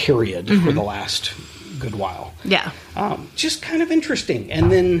 Okay. Period, for the last good while. Yeah. Just kind of interesting.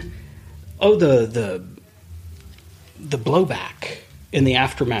 And then, the blowback in the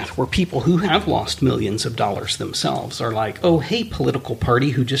aftermath, where people who have lost millions of dollars themselves are like, oh, hey, political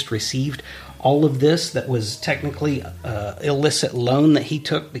party who just received all of this that was technically illicit loan that he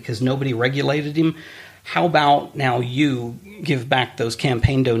took because nobody regulated him. How about now you give back those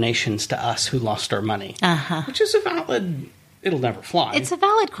campaign donations to us who lost our money? Which is a valid... It'll never fly. It's a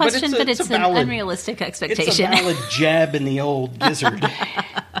valid question, but it's a valid, an unrealistic expectation. It's a valid jab in the old gizzard.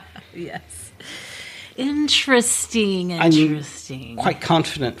 Yes. Interesting. I'm quite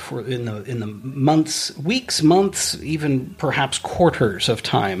confident in the weeks, months, even perhaps quarters of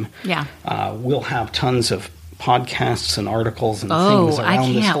time. Yeah. We'll have tons of podcasts and articles and things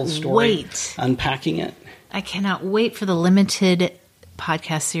around this whole story. Unpacking it. I cannot wait for the limited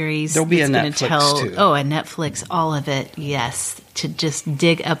podcast series. There'll be a Netflix too. Oh, a Netflix, all of it. Yes, to just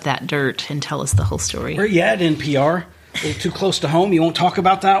dig up that dirt and tell us the whole story. Where you at, NPR? A little too close to home. You won't talk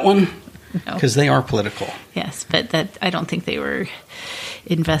about that one because they are political. Yes, but I don't think they were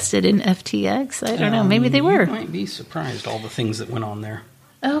invested in FTX. I don't know. Maybe they were. You might be surprised all the things that went on there.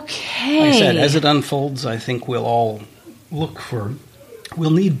 Okay. Like I said, as it unfolds, I think we'll all look for...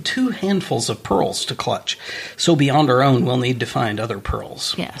 We'll need 2 handfuls of pearls to clutch. So beyond our own, we'll need to find other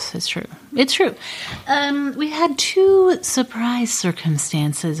pearls. Yes, it's true. It's true. We had 2 surprise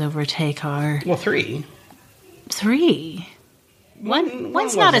circumstances overtake our... Well, 3. 3?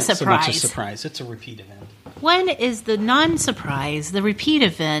 One's not a surprise. So much a surprise. It's a repeat event. One is the non-surprise, the repeat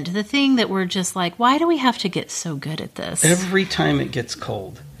event, the thing that we're just like, why do we have to get so good at this? Every time it gets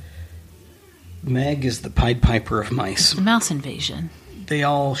cold, Meg is the Pied Piper of mice. The mouse invasion. They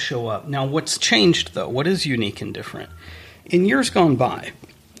all show up. Now, what's changed, though? What is unique and different? In years gone by,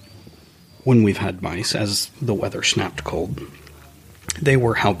 when we've had mice, as the weather snapped cold, they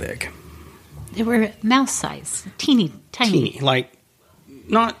were how big? They were mouse size. Tiny. Like,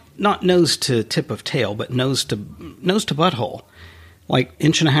 not nose to tip of tail, but nose to butthole. Like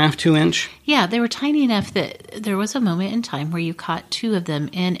 1.5 inch, 2 inch. Yeah, they were tiny enough that there was a moment in time where you caught two of them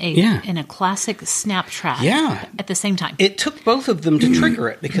in a classic snap trap at the same time. It took both of them to trigger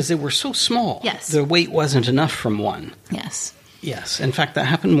it because they were so small. Yes. The weight wasn't enough from one. Yes. Yes. In fact, that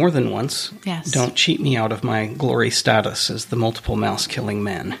happened more than once. Yes. Don't cheat me out of my glory status as the multiple mouse-killing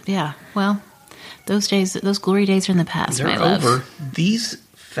man. Yeah, well, those glory days are in the past, They're my love. over. These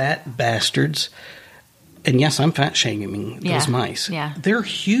fat bastards... And yes, I'm fat-shaming those mice. Yeah. They're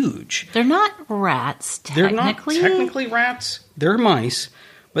huge. They're not rats, technically. They're not technically rats. They're mice,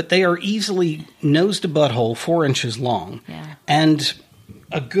 but they are easily nose to butthole, 4 inches long. Yeah. And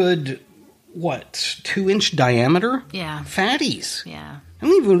a good, 2-inch diameter? Yeah. Fatties. Yeah.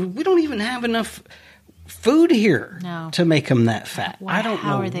 We don't even have enough food here to make them that fat. Well, I don't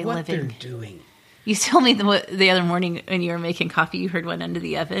how know are they what living? they're doing. You told me the other morning when you were making coffee, you heard one under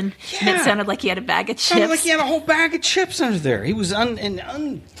the oven. Yeah. And it sounded like he had a bag of chips. Sounded like he had a whole bag of chips under there. He was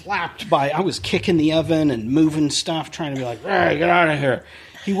unflapped by... I was kicking the oven and moving stuff, trying to be like, hey, get out of here.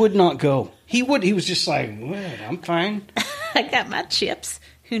 He would not go. He was just like, well, I'm fine. I got my chips.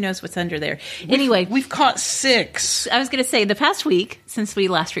 Who knows what's under there? Anyway. We've caught 6. I was going to say, the past week, since we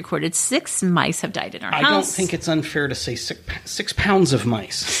last recorded, 6 mice have died in our house. I don't think it's unfair to say 6 pounds of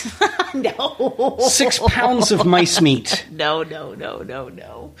mice. No. 6 pounds of mice meat.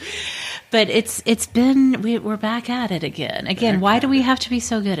 No. But it's been, we're back at it again. Again, why do we have to be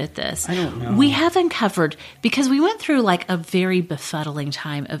so good at this? I don't know. We have uncovered, because we went through like a very befuddling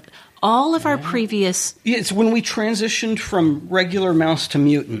time of all of our previous... Yeah, it's when we transitioned from regular mouse to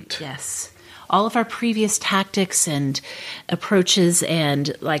mutant. Yes. All of our previous tactics and approaches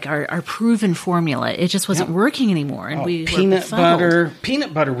and like our proven formula, it just wasn't working anymore. And we peanut were befuddled. butter.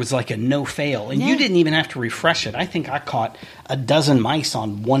 Peanut butter was like a no-fail. And you didn't even have to refresh it. I think I caught a dozen mice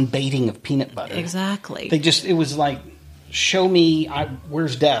on one baiting of peanut butter. Exactly. It was like, show me,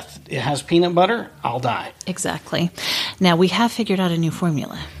 where's death? It has peanut butter, I'll die. Exactly. Now, we have figured out a new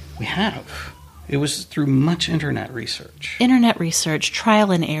formula. We have. It was through much internet research. Internet research, trial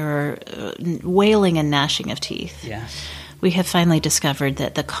and error, wailing and gnashing of teeth. Yes. We have finally discovered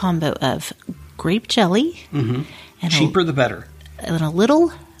that the combo of grape jelly and cheaper the better, and a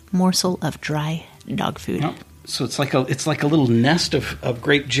little morsel of dry dog food. Yep. So it's like a little nest of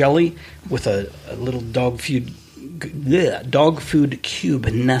grape jelly with a little dog food cube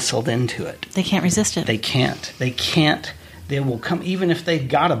nestled into it. They can't resist it. They can't. They will come, even if they've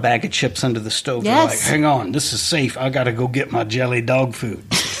got a bag of chips under the stove. Yes. They're like, hang on, this is safe. I got to go get my jelly dog food.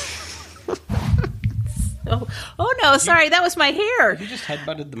 Oh no, sorry, that was my hair. You just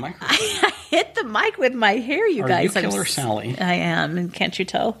headbutted the microphone. I hit the mic with my hair, you guys. Are you Killer Sally? I am, and can't you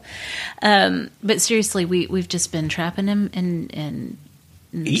tell? But seriously, we've just been trapping him and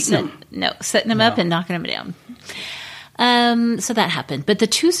eating him. No, setting him up and knocking him down. So that happened. But the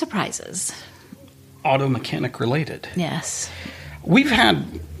two surprises... Auto mechanic related. Yes. We're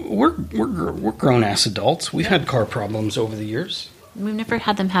grown ass adults. We've had car problems over the years. We've never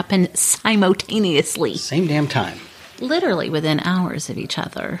had them happen simultaneously. Same damn time. Literally within hours of each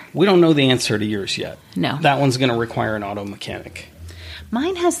other. We don't know the answer to yours yet. No. That one's going to require an auto mechanic.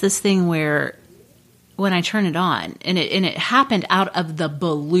 Mine has this thing where when I turn it on, and it happened out of the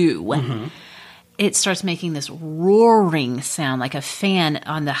blue, it starts making this roaring sound like a fan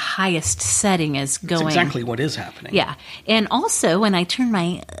on the highest setting is going. That's exactly what is happening. Yeah. And also, when I turn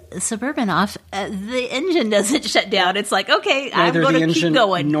my Suburban off, the engine doesn't shut down. It's like, okay, neither I'm going to keep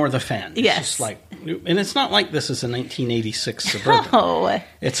going. Nor the fan. Yes. It's just like, and it's not like this is a 1986 Suburban. No.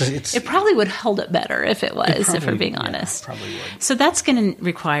 It's it probably would hold up better if it was, if we're being honest. Probably would. So that's going to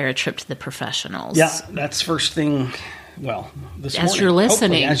require a trip to the professionals. Yeah, that's first thing. Well, this morning. You're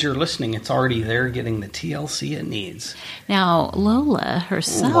listening. Hopefully, as you're listening, it's already there getting the TLC it needs. Now, Lola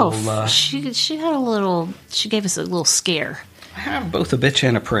herself, she gave us a little scare. I have both a bitch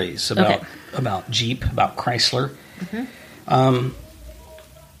and a praise about Jeep, about Chrysler.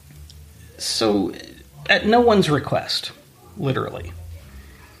 So, at no one's request, literally,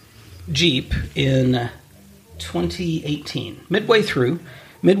 Jeep in 2018, midway through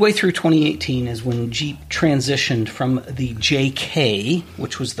 2018 is when Jeep transitioned from the JK,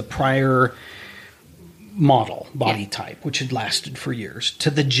 which was the prior model, body type, which had lasted for years, to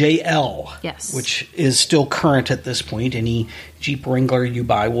the JL, which is still current at this point. Any Jeep Wrangler you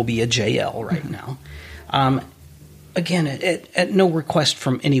buy will be a JL right now. Again, at no request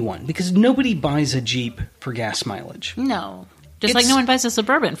from anyone, because nobody buys a Jeep for gas mileage. No. Just like no one buys a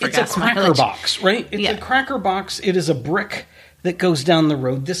Suburban for gas mileage. It's a cracker box, right? It's a cracker box. It is a brick that goes down the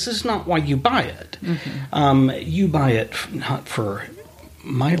road. This is not why you buy it. You buy it not for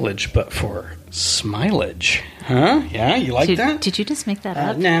mileage, but for smilage. Huh? Yeah, you like that? Did you just make that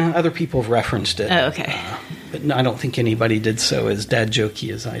up? Nah, other people have referenced it. Oh, okay. But no, I don't think anybody did so as dad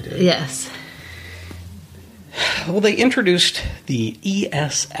jokey as I did. Yes. Well, they introduced the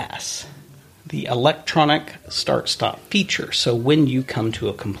ESS, the electronic start-stop feature. So when you come to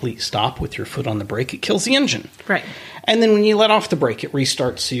a complete stop with your foot on the brake, it kills the engine. Right. And then when you let off the brake, it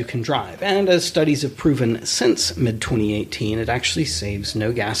restarts so you can drive. And as studies have proven since mid-2018, it actually saves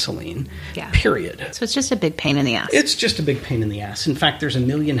no gasoline, period. So it's just a big pain in the ass. It's just a big pain in the ass. In fact, there's a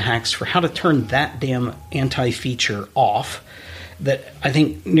million hacks for how to turn that damn anti-feature off that I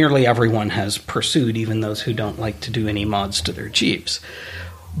think nearly everyone has pursued, even those who don't like to do any mods to their Jeeps.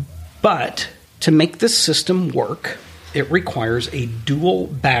 But to make this system work, it requires a dual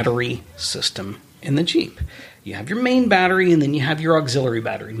battery system in the Jeep. You have your main battery, and then you have your auxiliary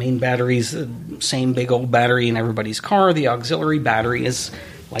battery. Main battery is the same big old battery in everybody's car. The auxiliary battery is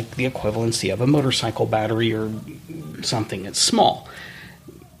like the equivalency of a motorcycle battery or something. It's small.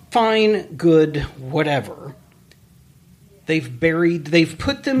 Fine, good, whatever. They've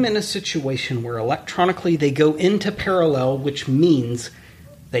put them in a situation where electronically they go into parallel, which means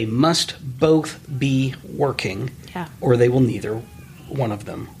they must both be working, or they will neither one of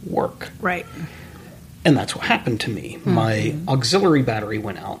them work. Right. And that's what happened to me. Mm-hmm. My auxiliary battery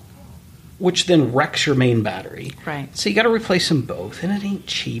went out, which then wrecks your main battery. Right. So you got to replace them both, and it ain't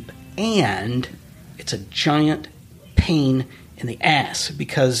cheap, and it's a giant pain in the ass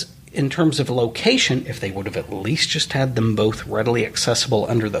because in terms of location, if they would have at least just had them both readily accessible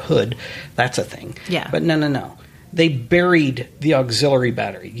under the hood, that's a thing. Yeah. But no. They buried the auxiliary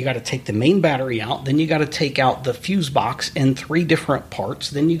battery. You got to take the main battery out, then you got to take out the fuse box in 3 different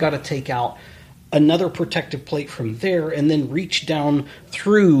parts, then you got to take out another protective plate from there, and then reach down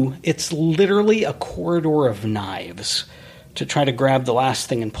through. It's literally a corridor of knives to try to grab the last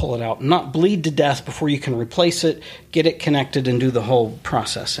thing and pull it out and not bleed to death before you can replace it, get it connected, and do the whole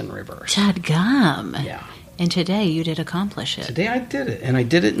process in reverse. Dadgum. Yeah. And today you did accomplish it. Today I did it, and I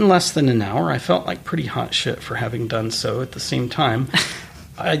did it in less than an hour. I felt like pretty hot shit for having done so at the same time.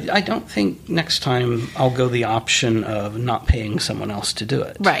 I don't think next time I'll go the option of not paying someone else to do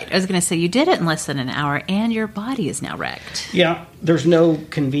it. Right. I was going to say, you did it in less than an hour, and your body is now wrecked. Yeah. There's no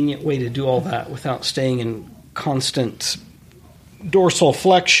convenient way to do all that without staying in constant dorsal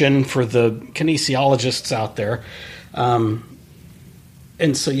flexion for the kinesiologists out there. And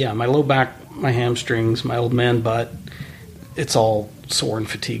so, yeah, my low back, my hamstrings, my old man butt, it's all sore and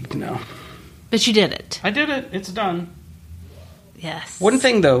fatigued now. But you did it. I did it. It's done. Yes. One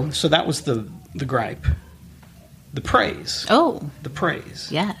thing, though, so that was the gripe. The praise. Oh. The praise.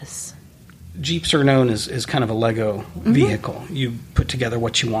 Yes. Jeeps are known as kind of a Lego vehicle. You put together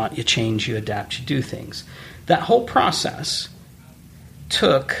what you want, you change, you adapt, you do things. That whole process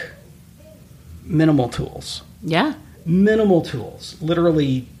took minimal tools. Yeah. Minimal tools.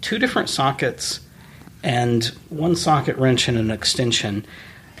 Literally 2 different sockets and 1 socket wrench and an extension.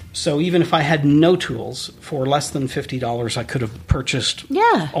 So even if I had no tools, for less than $50, I could have purchased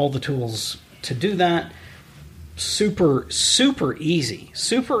all the tools to do that. Super, super easy,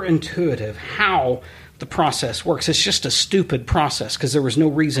 super intuitive how the process works. It's just a stupid process because there was no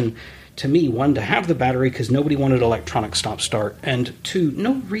reason to me, 1, to have the battery because nobody wanted electronic stop-start, and 2,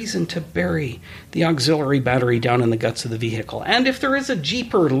 no reason to bury the auxiliary battery down in the guts of the vehicle. And if there is a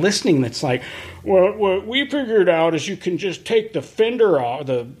Jeeper listening that's like, well, what we figured out is you can just take the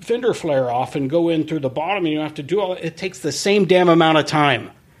fender flare off and go in through the bottom and you have to do all it takes the same damn amount of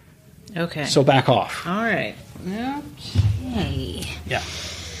time. Okay. So back off. All right. Okay. Yeah.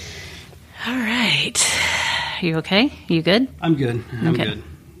 All right. You okay? You good? I'm good. I'm good.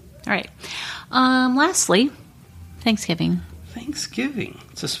 All right. Lastly, Thanksgiving. Thanksgiving.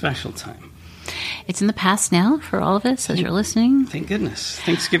 It's a special time. It's in the past now for all of us as you're listening. Thank goodness.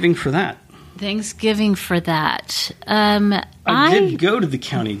 Thanksgiving for that. Thanksgiving for that. I did go to the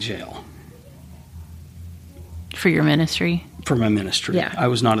county jail. For your ministry? For my ministry. Yeah. I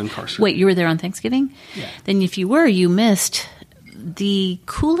was not incarcerated. Wait, you were there on Thanksgiving? Yeah. Then if you were, you missed the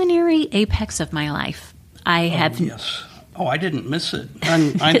culinary apex of my life. Yes. Oh, I didn't miss it.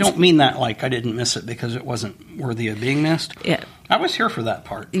 And I don't mean that like I didn't miss it because it wasn't worthy of being missed. Yeah. I was here for that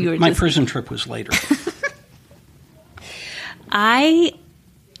part. My prison trip was later. I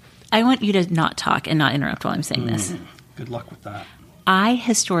want you to not talk and not interrupt while I'm saying this. Good luck with that. I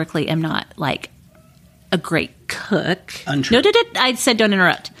historically am not like a great cook. Untrue. No, I said don't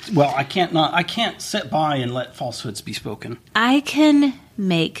interrupt. Well, I can't sit by and let falsehoods be spoken. I can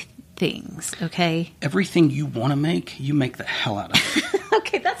make things, okay? Everything you want to make, you make the hell out of it.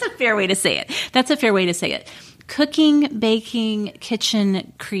 Okay, that's a fair way to say it. cooking, baking,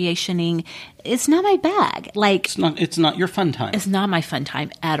 kitchen creationing is not my bag. Like, It's not your fun time. it's not my fun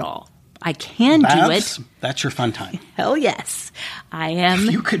time at all. I can do Baths, it. that's your fun time. Hell yes. I am.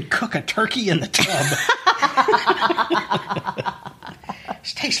 You could cook a turkey in the tub.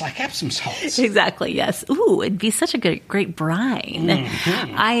 It tastes like Epsom salts. Exactly, yes. Ooh, it'd be such a great brine.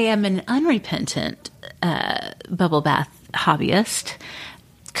 Mm-hmm. I am an unrepentant bubble bath hobbyist.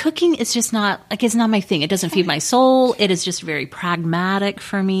 Cooking is just not, like, it's not my thing. It doesn't feed my soul. It is just very pragmatic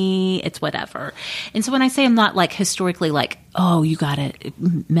for me. It's whatever. And so when I say I'm not, like, historically like, oh, you got it,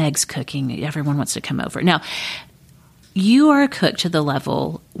 Meg's cooking, everyone wants to come over. Now, you are a cook to the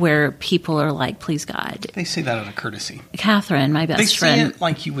level where people are like, please, God. They say that out of courtesy. Catherine, my best They say friend. it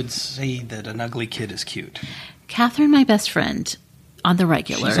like you would say that an ugly kid is cute. Catherine, my best friend, on the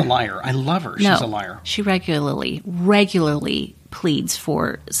regular. She's a liar. I love her. No, She's a liar. She regularly pleads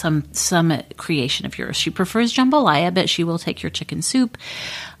for some creation of yours. She prefers jambalaya, but she will take your chicken soup.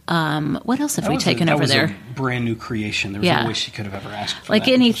 What else have we taken over there? That was a brand new creation. There was no way she could have ever asked for like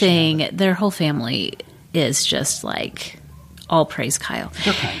that. anything, their whole family is just like, all praise Kyle.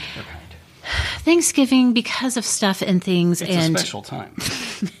 They're kind. Thanksgiving, because of stuff and things. It's and a special time.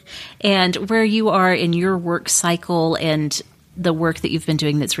 And where you are in your work cycle and the work that you've been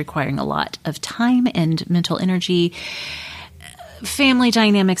doing that's requiring a lot of time and mental energy, family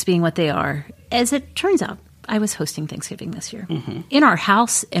dynamics being what they are. As it turns out, I was hosting Thanksgiving this year in our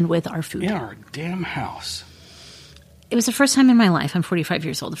house and with our food. In our damn house. It was the first time in my life, I'm 45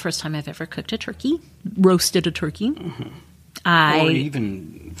 years old, the first time I've ever cooked a turkey, roasted a turkey. Or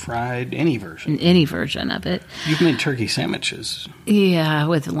even fried any version. Any version of it. You've made turkey sandwiches. Yeah,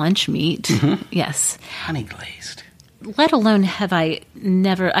 with lunch meat. Yes. Honey glazed. Let alone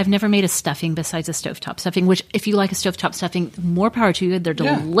I've never made a stuffing besides a stovetop stuffing, which if you like a stovetop stuffing, more power to you. They're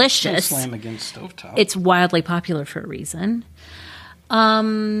delicious. Don't slam against stovetop. It's wildly popular for a reason.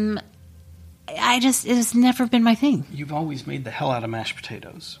 It has never been my thing. You've always made the hell out of mashed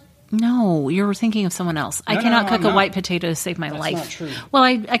potatoes. No, you're thinking of someone else. I cannot cook a white potato to save my life. That's not true. Well,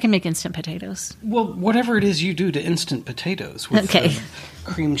 I can make instant potatoes. Well, whatever it is you do to instant potatoes with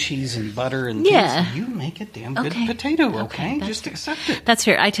cream cheese and butter and things, you make a damn good potato, okay? Just accept it. That's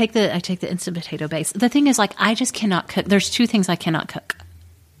fair. I take the instant potato base. The thing is, like, I just cannot cook. There's two things I cannot cook.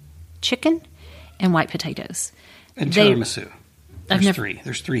 Chicken and white potatoes. And tiramisu.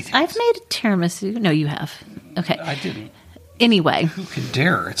 There's three things. I've made tiramisu. No, you have. Okay. I didn't. Anyway. Who could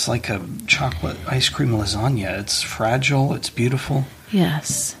dare? It's like a chocolate ice cream lasagna. It's fragile. It's beautiful.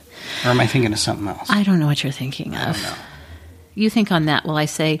 Yes. Or am I thinking of something else? I don't know what you're thinking of. I don't know. You think on that while I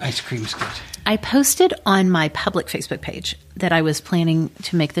say... Ice cream's good. I posted on my public Facebook page that I was planning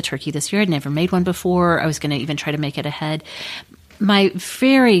to make the turkey this year. I'd never made one before. I was going to even try to make it ahead. My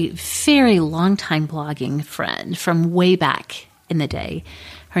very, very long-time blogging friend from way back in the day,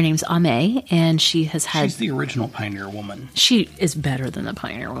 her name's Ame, and she has had... She's the original Pioneer Woman. She is better than the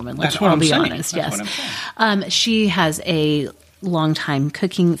Pioneer Woman. That's what I'm saying. Honest. That's yes. what I'm saying. She has a long-time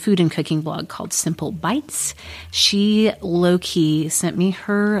food and cooking blog called Simple Bites. She low-key sent me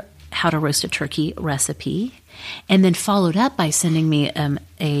her how to roast a turkey recipe, and then followed up by sending me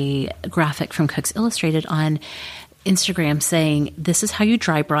a graphic from Cooks Illustrated on Instagram saying, this is how you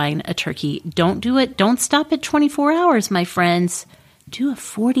dry brine a turkey. Don't do it. Don't stop at 24 hours, my friends. Do a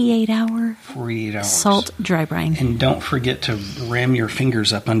 48-hour 48 hours salt dry brine. And don't forget to ram your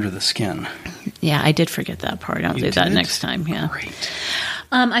fingers up under the skin. Yeah, I did forget that part. I'll do that next time. Yeah. Great.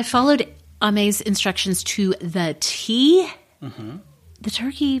 I followed Ame's instructions to the T. Mm-hmm. The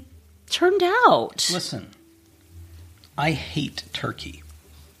turkey turned out. Listen, I hate turkey.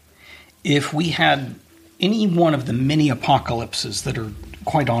 If we had any one of the many apocalypses that are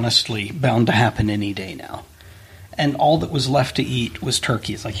quite honestly bound to happen any day now, and all that was left to eat was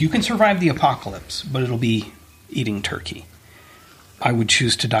turkey. It's like, you can survive the apocalypse, but it'll be eating turkey. I would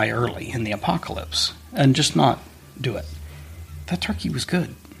choose to die early in the apocalypse and just not do it. That turkey was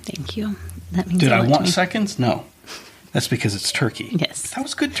good. Thank you. That means Did a I lot want to me. seconds? No. That's because it's turkey. Yes. That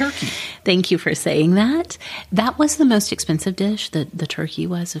was good turkey. Thank you for saying that. That was the most expensive dish. The turkey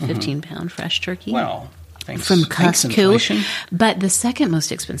was a 15-pound fresh turkey. Well, thanks. From Thanks, Costco. inflation. But the second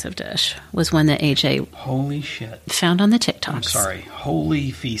most expensive dish was one that AJ Holy shit. found on the TikToks. I'm sorry.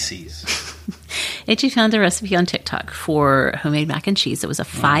 Holy feces. AJ found a recipe on TikTok for homemade mac and cheese. It was a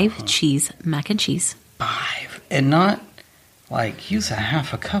 5-cheese mac and cheese. 5. And not like use a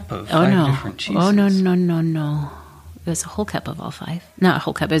half a cup of 5 different cheeses. Oh, no. It was a whole cup of all 5. Not a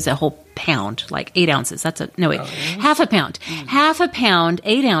whole cup. It was a whole pound, like 8 ounces. Half a pound. Half a pound,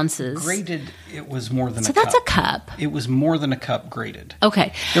 8 ounces. Grated, it was more than a cup. So that's a cup. It was more than a cup grated.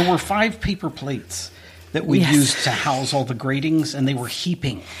 Okay. There were 5 paper plates that we used to house all the gratings, and they were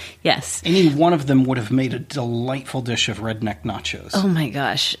heaping. Yes. Any one of them would have made a delightful dish of redneck nachos. Oh my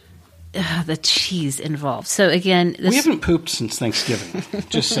gosh. The cheese involved. So again, we haven't pooped since Thanksgiving.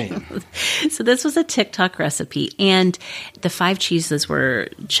 Just saying. So this was a TikTok recipe, and the 5 cheeses were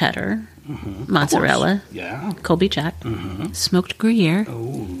cheddar, mozzarella, Colby Jack, smoked Gruyere.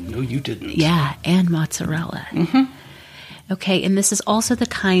 Oh, no, you didn't. Yeah, and mozzarella. Okay, and this is also the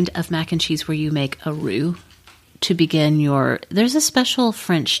kind of mac and cheese where you make a roux to begin your. There's a special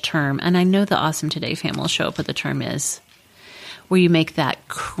French term, and I know the Awesome Today fam will show up what the term is. Where you make that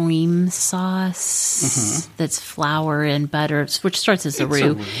cream sauce that's flour and butter, which starts as a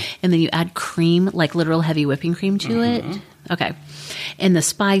roux, and then you add cream, like literal heavy whipping cream to it. Okay. And the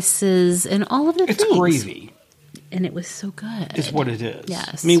spices and all of the things. It's gravy. And it was so good. It's what it is.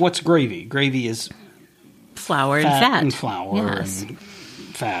 Yes. I mean, what's gravy? Gravy is flour and fat. And flour yes. and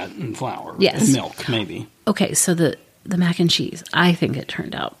fat and flour. Yes. And milk, maybe. Okay, so the mac and cheese, I think it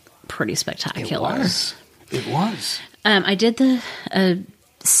turned out pretty spectacular. It was. I did the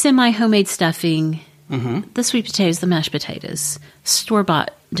semi-homemade stuffing, the sweet potatoes, the mashed potatoes,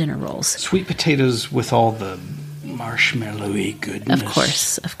 store-bought dinner rolls. Sweet potatoes with all the marshmallowy goodness.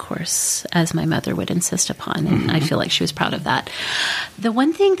 Of course, as my mother would insist upon, and I feel like she was proud of that. The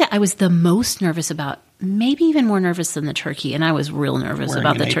one thing that I was the most nervous about, maybe even more nervous than the turkey, and I was real nervous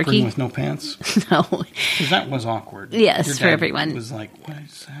about the turkey. With no pants? No. Because that was awkward. Yes, Your for dad everyone. was like, what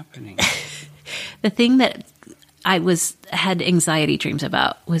is happening? The thing that I had anxiety dreams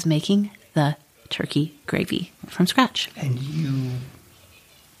about was making the turkey gravy from scratch. And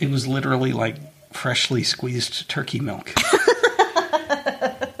it was literally like freshly squeezed turkey milk.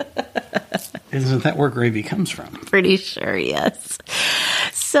 Isn't that where gravy comes from? Pretty sure, yes.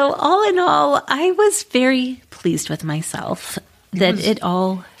 So all in all, I was very pleased with myself that it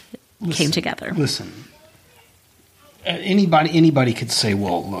all came together. Listen, anybody could say,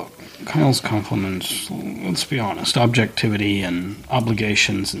 well, look, Kyle's compliments, let's be honest, objectivity and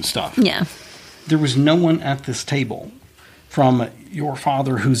obligations and stuff. Yeah. There was no one at this table from your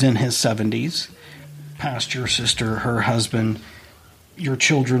father who's in his 70s, past your sister, her husband, your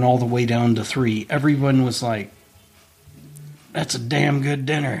children all the way down to 3. Everyone was like, that's a damn good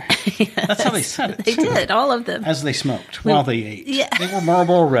dinner. Yes. That's how they said it. They did, all of them. As they smoked while they ate. Yeah. They were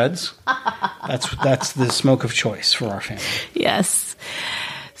Marlboro Reds. That's the smoke of choice for our family. Yes.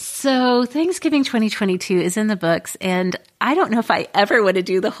 So Thanksgiving 2022 is in the books, and I don't know if I ever want to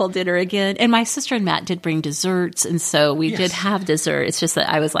do the whole dinner again. And my sister and Matt did bring desserts, and so we did have dessert. It's just that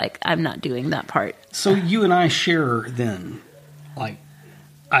I was like, I'm not doing that part. So you and I share then, like,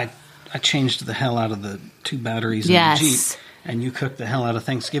 I changed the hell out of the 2 batteries in the Jeep, and you cooked the hell out of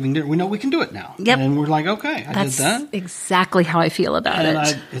Thanksgiving dinner. We know we can do it now. Yep. And we're like, okay, I did that. That's exactly how I feel about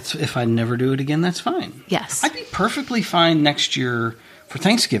it. If I never do it again, that's fine. Yes. I'd be perfectly fine next year for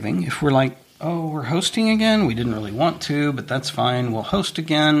Thanksgiving if we're like, oh, we're hosting again. We didn't really want to, but that's fine. We'll host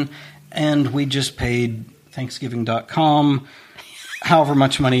again. And we just paid Thanksgiving.com however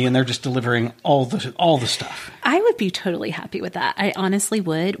much money, and they're just delivering all the stuff. I would be totally happy with that. I honestly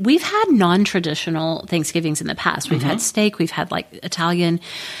would. We've had non-traditional Thanksgivings in the past. We've had steak. We've had like Italian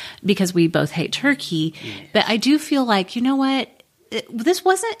because we both hate turkey. Yes. But I do feel like, you know what? This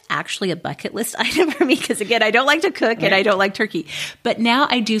wasn't actually a bucket list item for me because, again, I don't like to cook and I don't like turkey. But now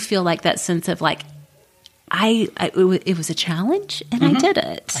I do feel like that sense of like, it was a challenge and I did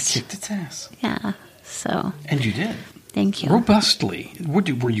it. I kicked its ass. Yeah. So. And you did. Thank you. Robustly.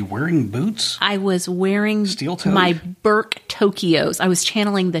 Were you wearing boots? I was wearing steel-toed? My Burke Tokios. I was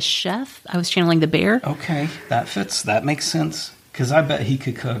channeling the chef. I was channeling the bear. Okay. That fits. That makes sense. Because I bet he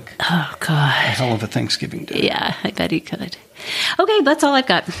could cook. Oh, God. A hell of a Thanksgiving dinner. Yeah, I bet he could. Okay, that's all I've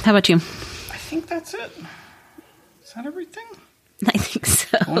got. How about you? I think that's it. Is that everything? I think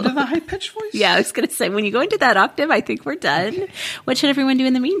so. Going to the high-pitched voice? Yeah, I was going to say, when you go into that octave, I think we're done. Okay. What should everyone do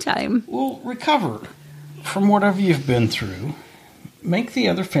in the meantime? Well, recover from whatever you've been through. Make the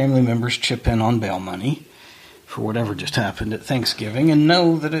other family members chip in on bail money for whatever just happened at Thanksgiving, and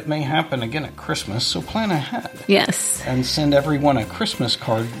know that it may happen again at Christmas, so plan ahead. Yes. And send everyone a Christmas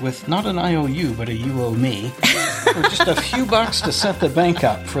card with not an IOU, but a you owe me, for just a few bucks to set the bank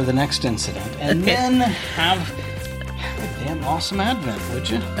up for the next incident. And then have a damn awesome Advent, would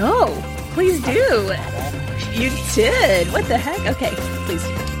you? Oh, please do. You did. What the heck? Okay, please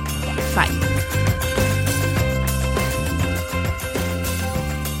do. Bye.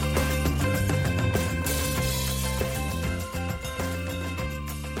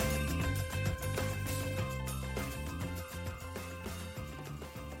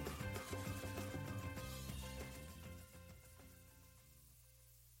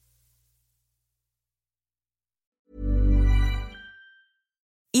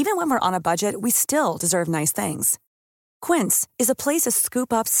 Even when we're on a budget, we still deserve nice things. Quince is a place to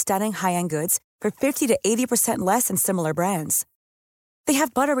scoop up stunning high-end goods for 50 to 80% less than similar brands. They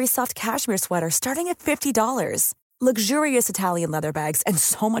have buttery soft cashmere sweaters starting at $50, luxurious Italian leather bags, and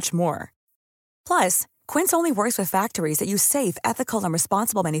so much more. Plus, Quince only works with factories that use safe, ethical, and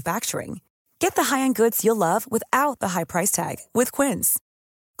responsible manufacturing. Get the high-end goods you'll love without the high price tag with Quince.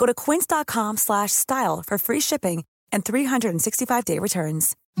 Go to quince.com/style for free shipping and 365-day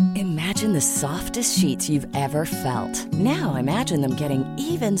returns. Imagine the softest sheets you've ever felt. Now imagine them getting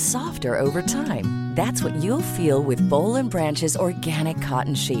even softer over time. That's what you'll feel with Boll & Branch's organic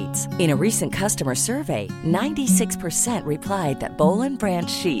cotton sheets. In a recent customer survey, 96% replied that Boll & Branch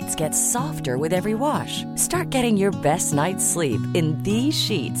sheets get softer with every wash. Start getting your best night's sleep in these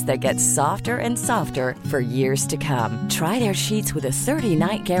sheets that get softer and softer for years to come. Try their sheets with a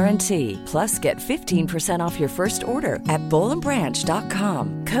 30-night guarantee. Plus, get 15% off your first order at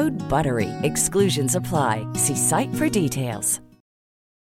bollandbranch.com. Code BUTTERY. Exclusions apply. See site for details.